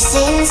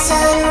chasing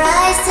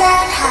sunrise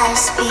at high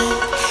speed,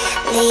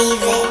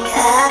 leaving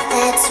Earth,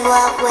 that's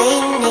what we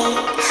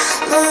need.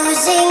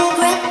 Losing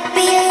grip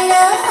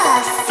below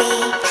our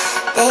feet,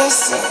 this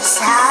is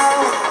how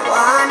I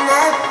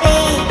wanna be.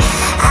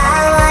 I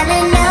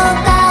wanna know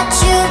about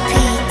you,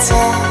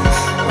 Peter.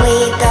 We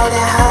build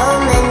a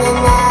home in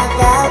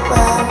another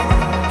world.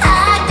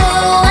 I go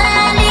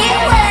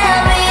anywhere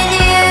with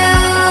you.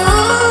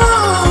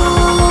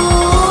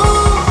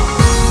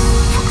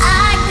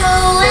 I go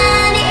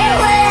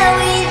anywhere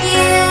with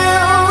you.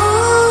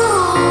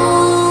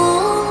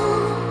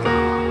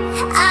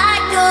 I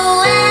go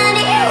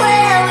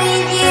anywhere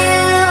with you.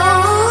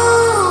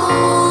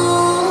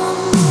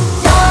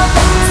 North,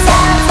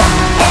 south,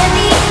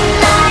 every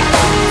night.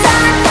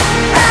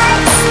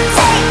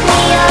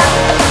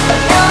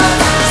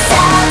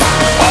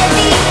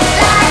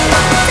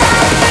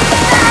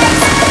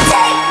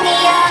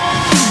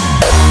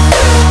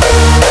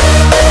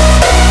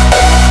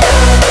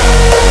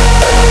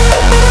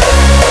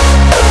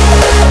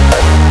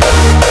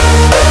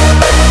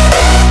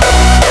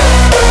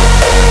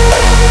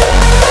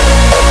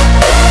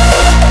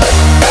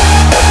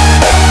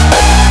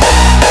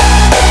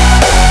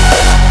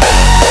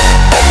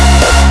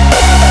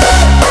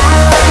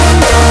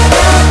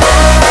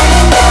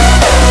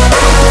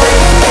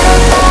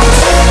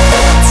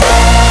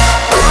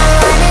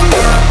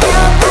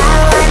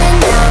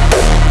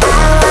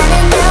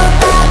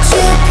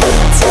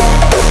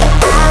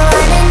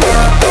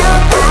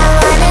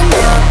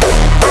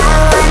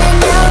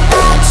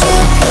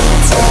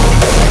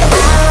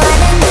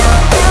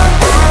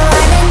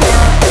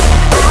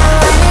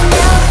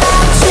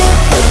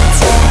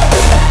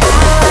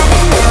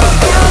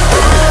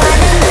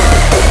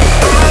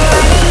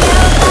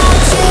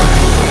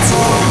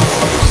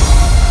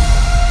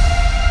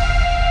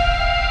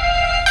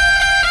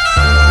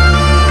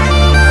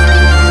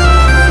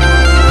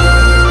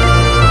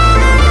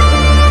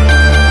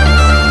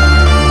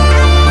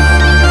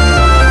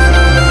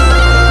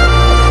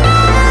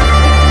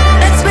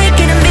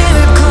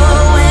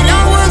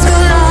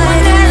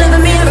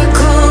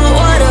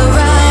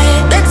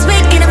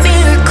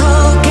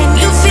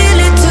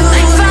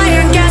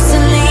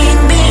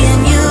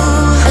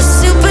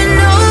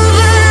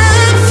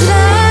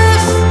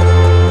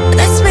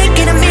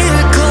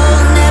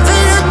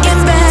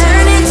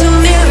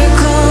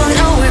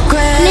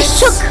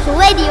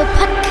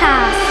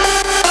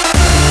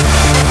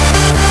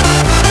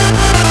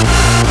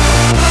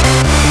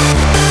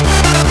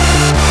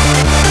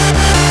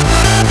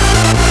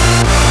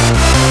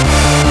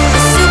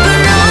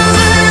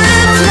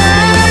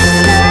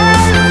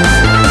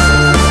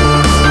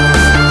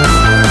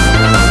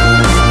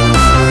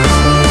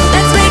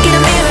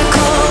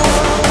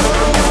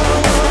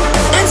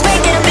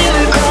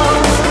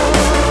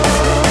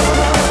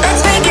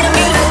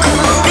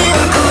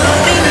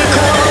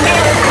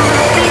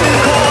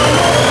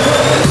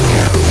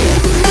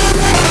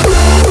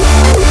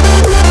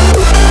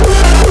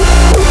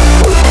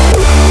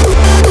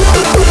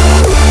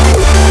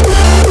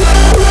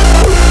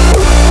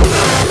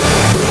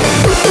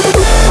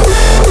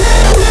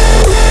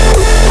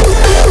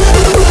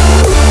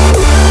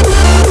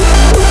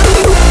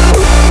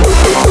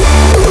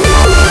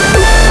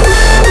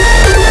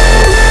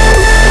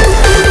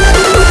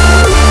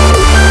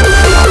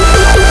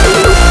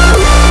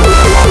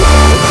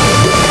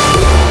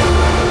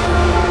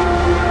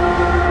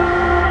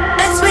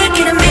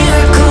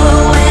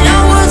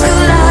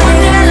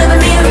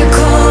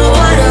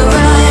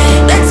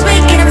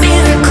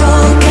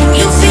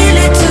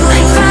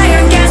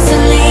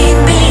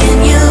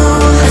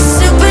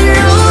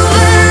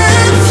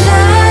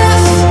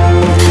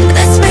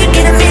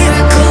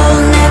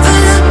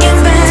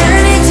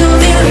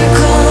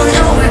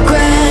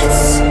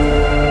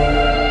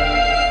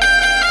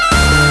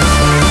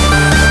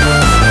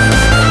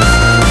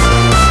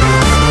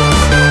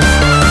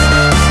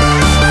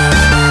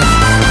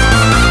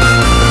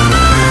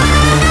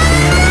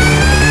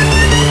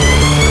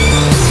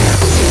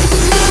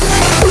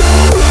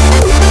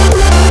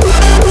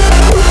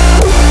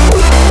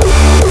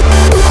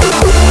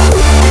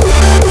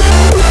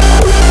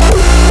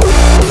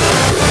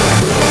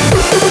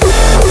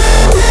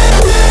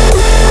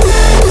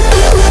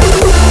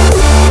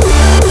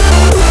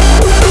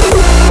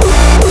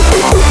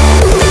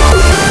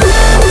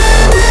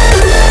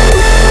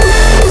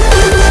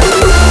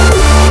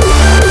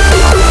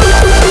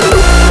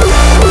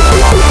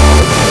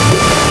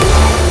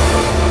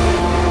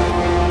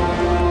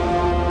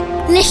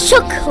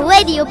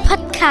 Radio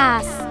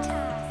Podcast.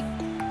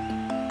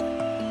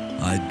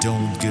 I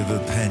don't give a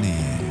penny.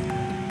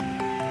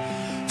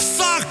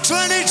 Fuck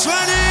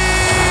 2020!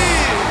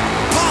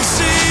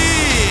 Posse!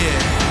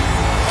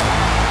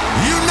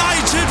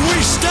 United we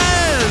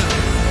stand!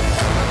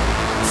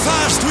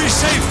 First we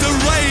save the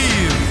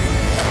rave,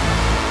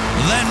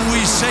 then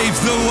we save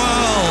the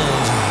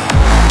world.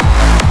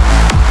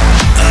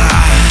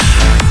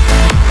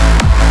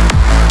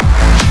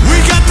 We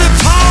got the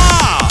power!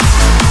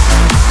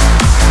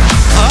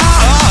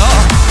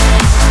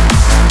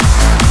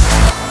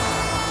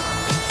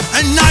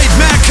 A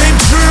nightmare came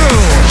true.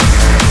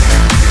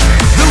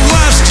 The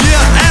worst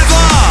year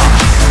ever.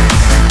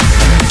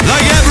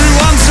 Like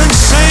everyone's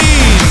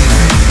insane.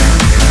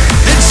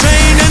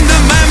 Insane in the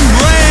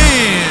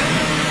membrane.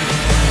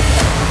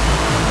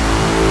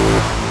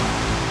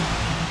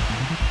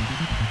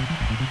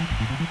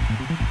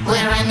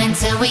 We're running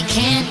till we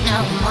can't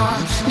no more.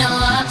 No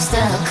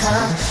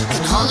obstacle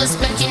can hold us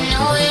back. You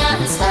know we're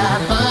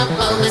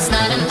unstoppable. It's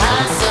not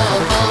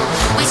impossible.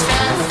 We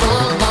strive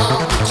for more.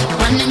 Keep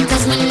running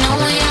 'cause we know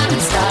we're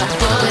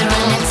unstoppable. We're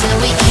running till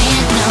we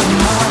can't no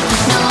more.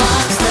 No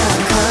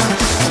obstacle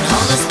can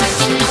hold us back.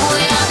 You know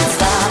we're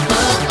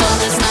unstoppable.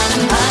 It's not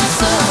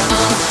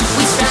impossible.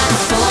 We strive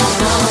for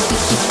more.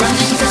 Keep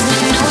running 'cause we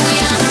know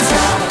we're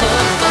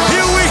unstoppable.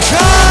 Here we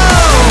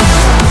come!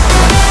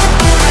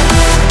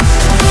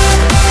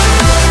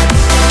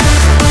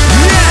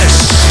 Yes!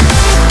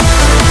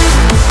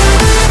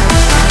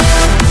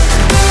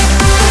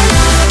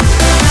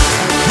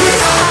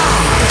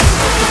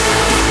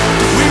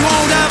 We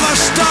won't ever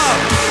stop.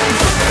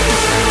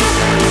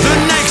 The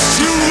next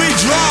tune we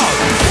drop,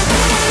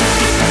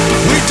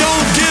 we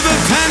don't give a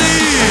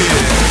penny.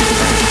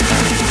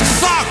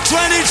 Fuck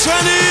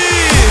 2020!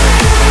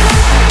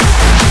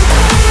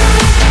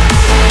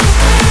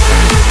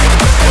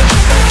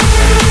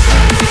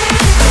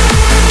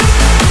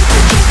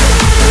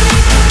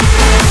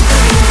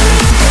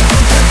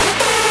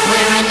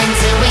 We're running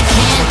till we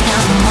can't no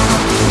more.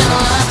 No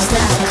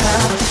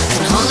obstacle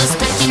can hold us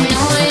back. You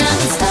know we're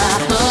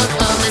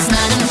unstoppable. It's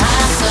not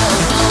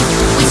impossible.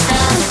 We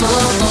strive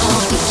for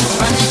more. We keep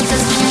running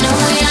 'cause we know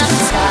we're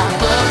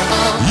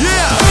unstoppable.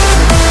 Yeah!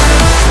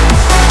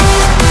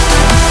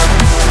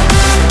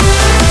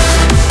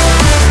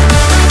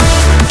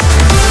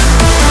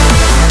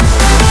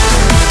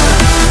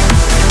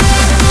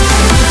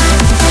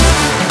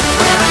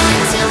 We're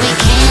running till we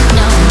can't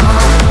no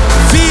more.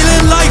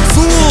 Feeling like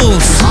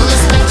fools. Hold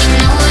us back. You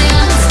know we're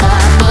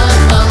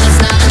unstoppable. It's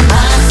not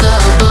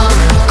impossible.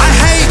 I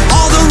hate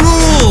all the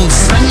rules.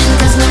 Running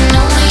 'cause we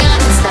know we're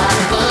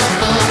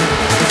unstoppable.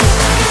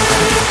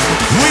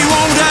 We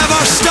won't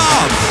ever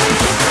stop.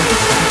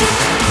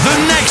 The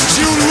next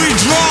tune we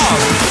drop,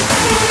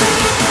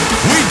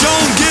 we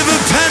don't give a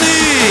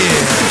penny.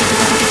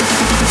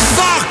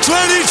 Fuck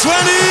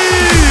 2020!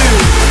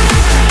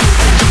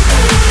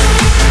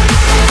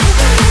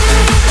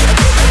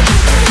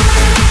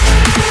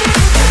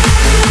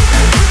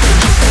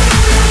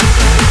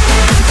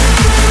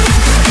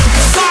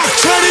 Fuck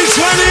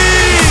 2020!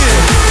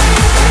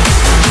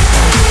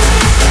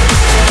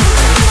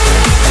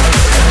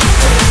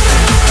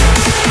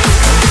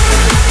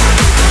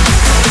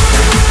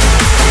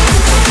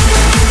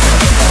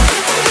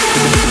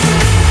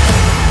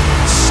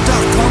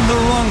 Stuck on the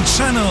wrong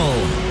channel,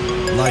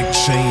 like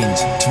chained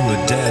to a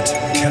dead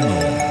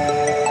kennel.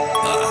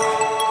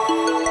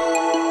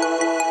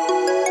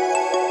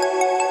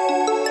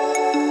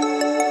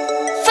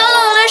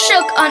 Follow the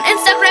Shuuk on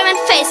Instagram and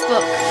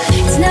Facebook.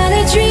 It's not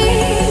a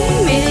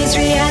dream, it's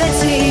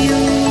reality.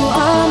 You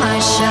are my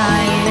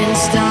shining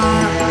star.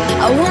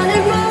 I wanna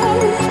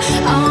move,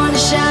 I wanna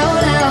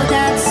shout out.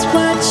 That's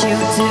what you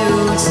do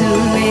to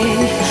me.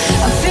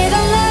 I feel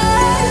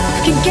alive,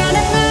 can't get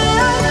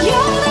enough.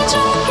 You're the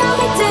drug I'm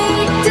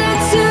addicted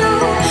to.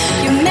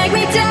 You make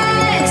me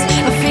dance,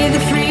 I feel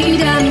the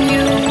freedom.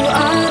 You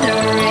are the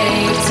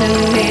rave to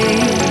me.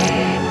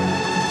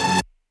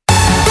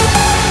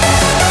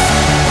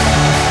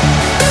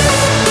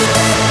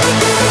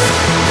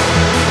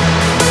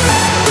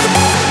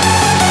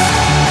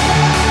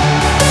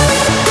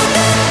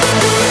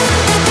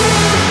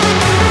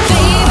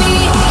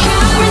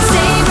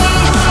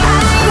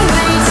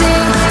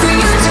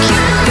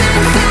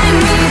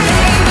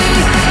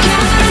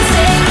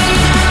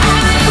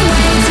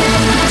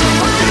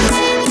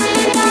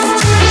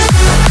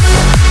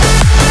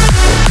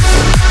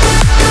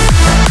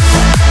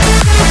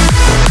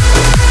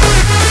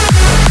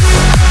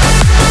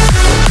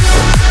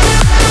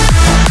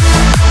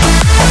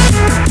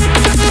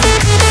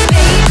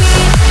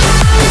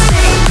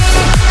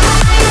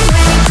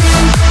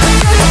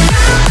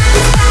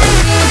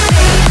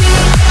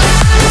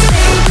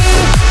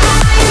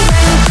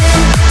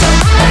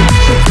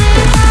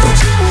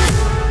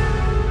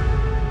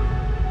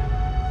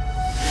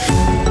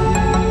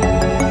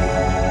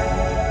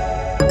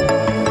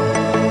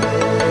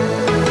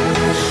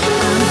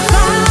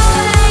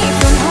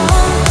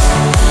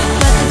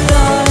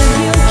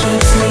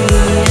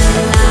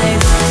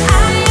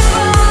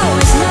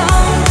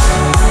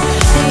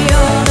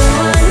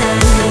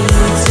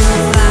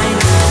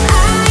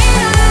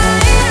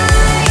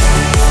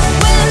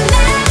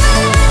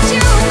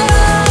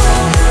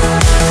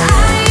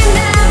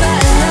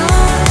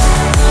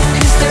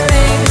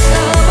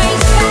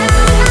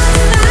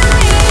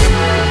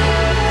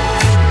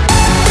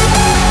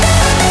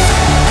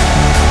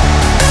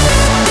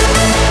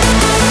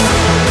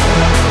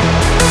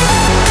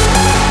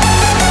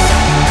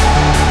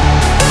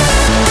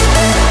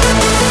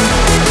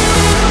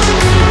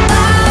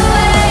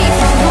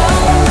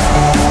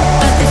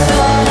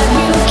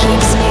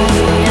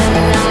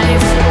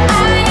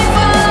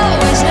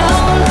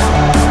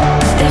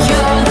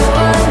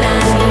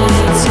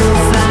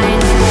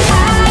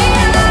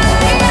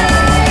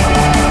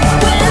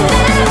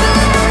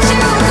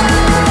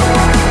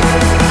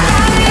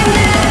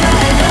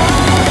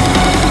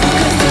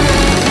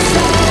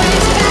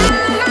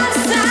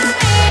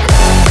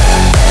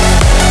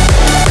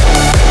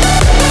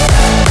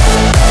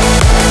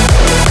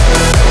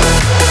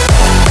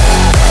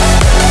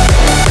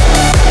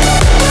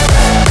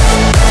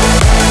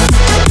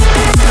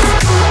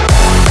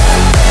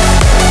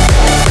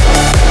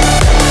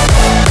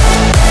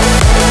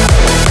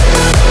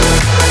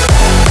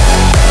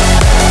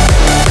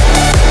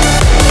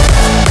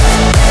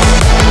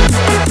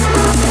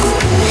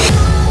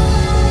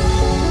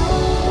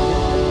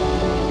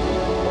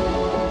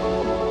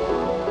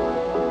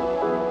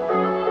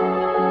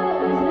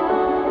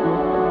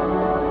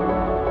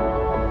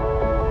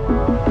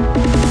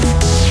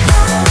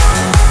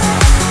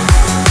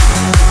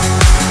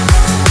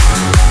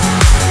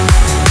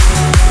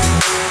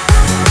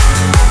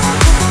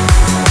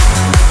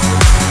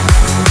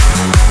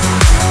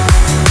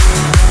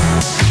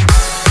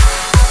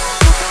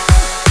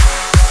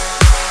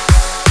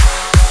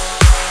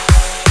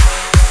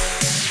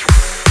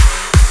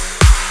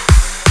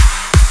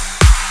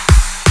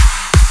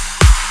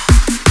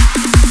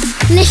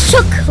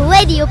 Shuuk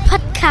Radio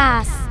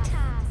Podcast.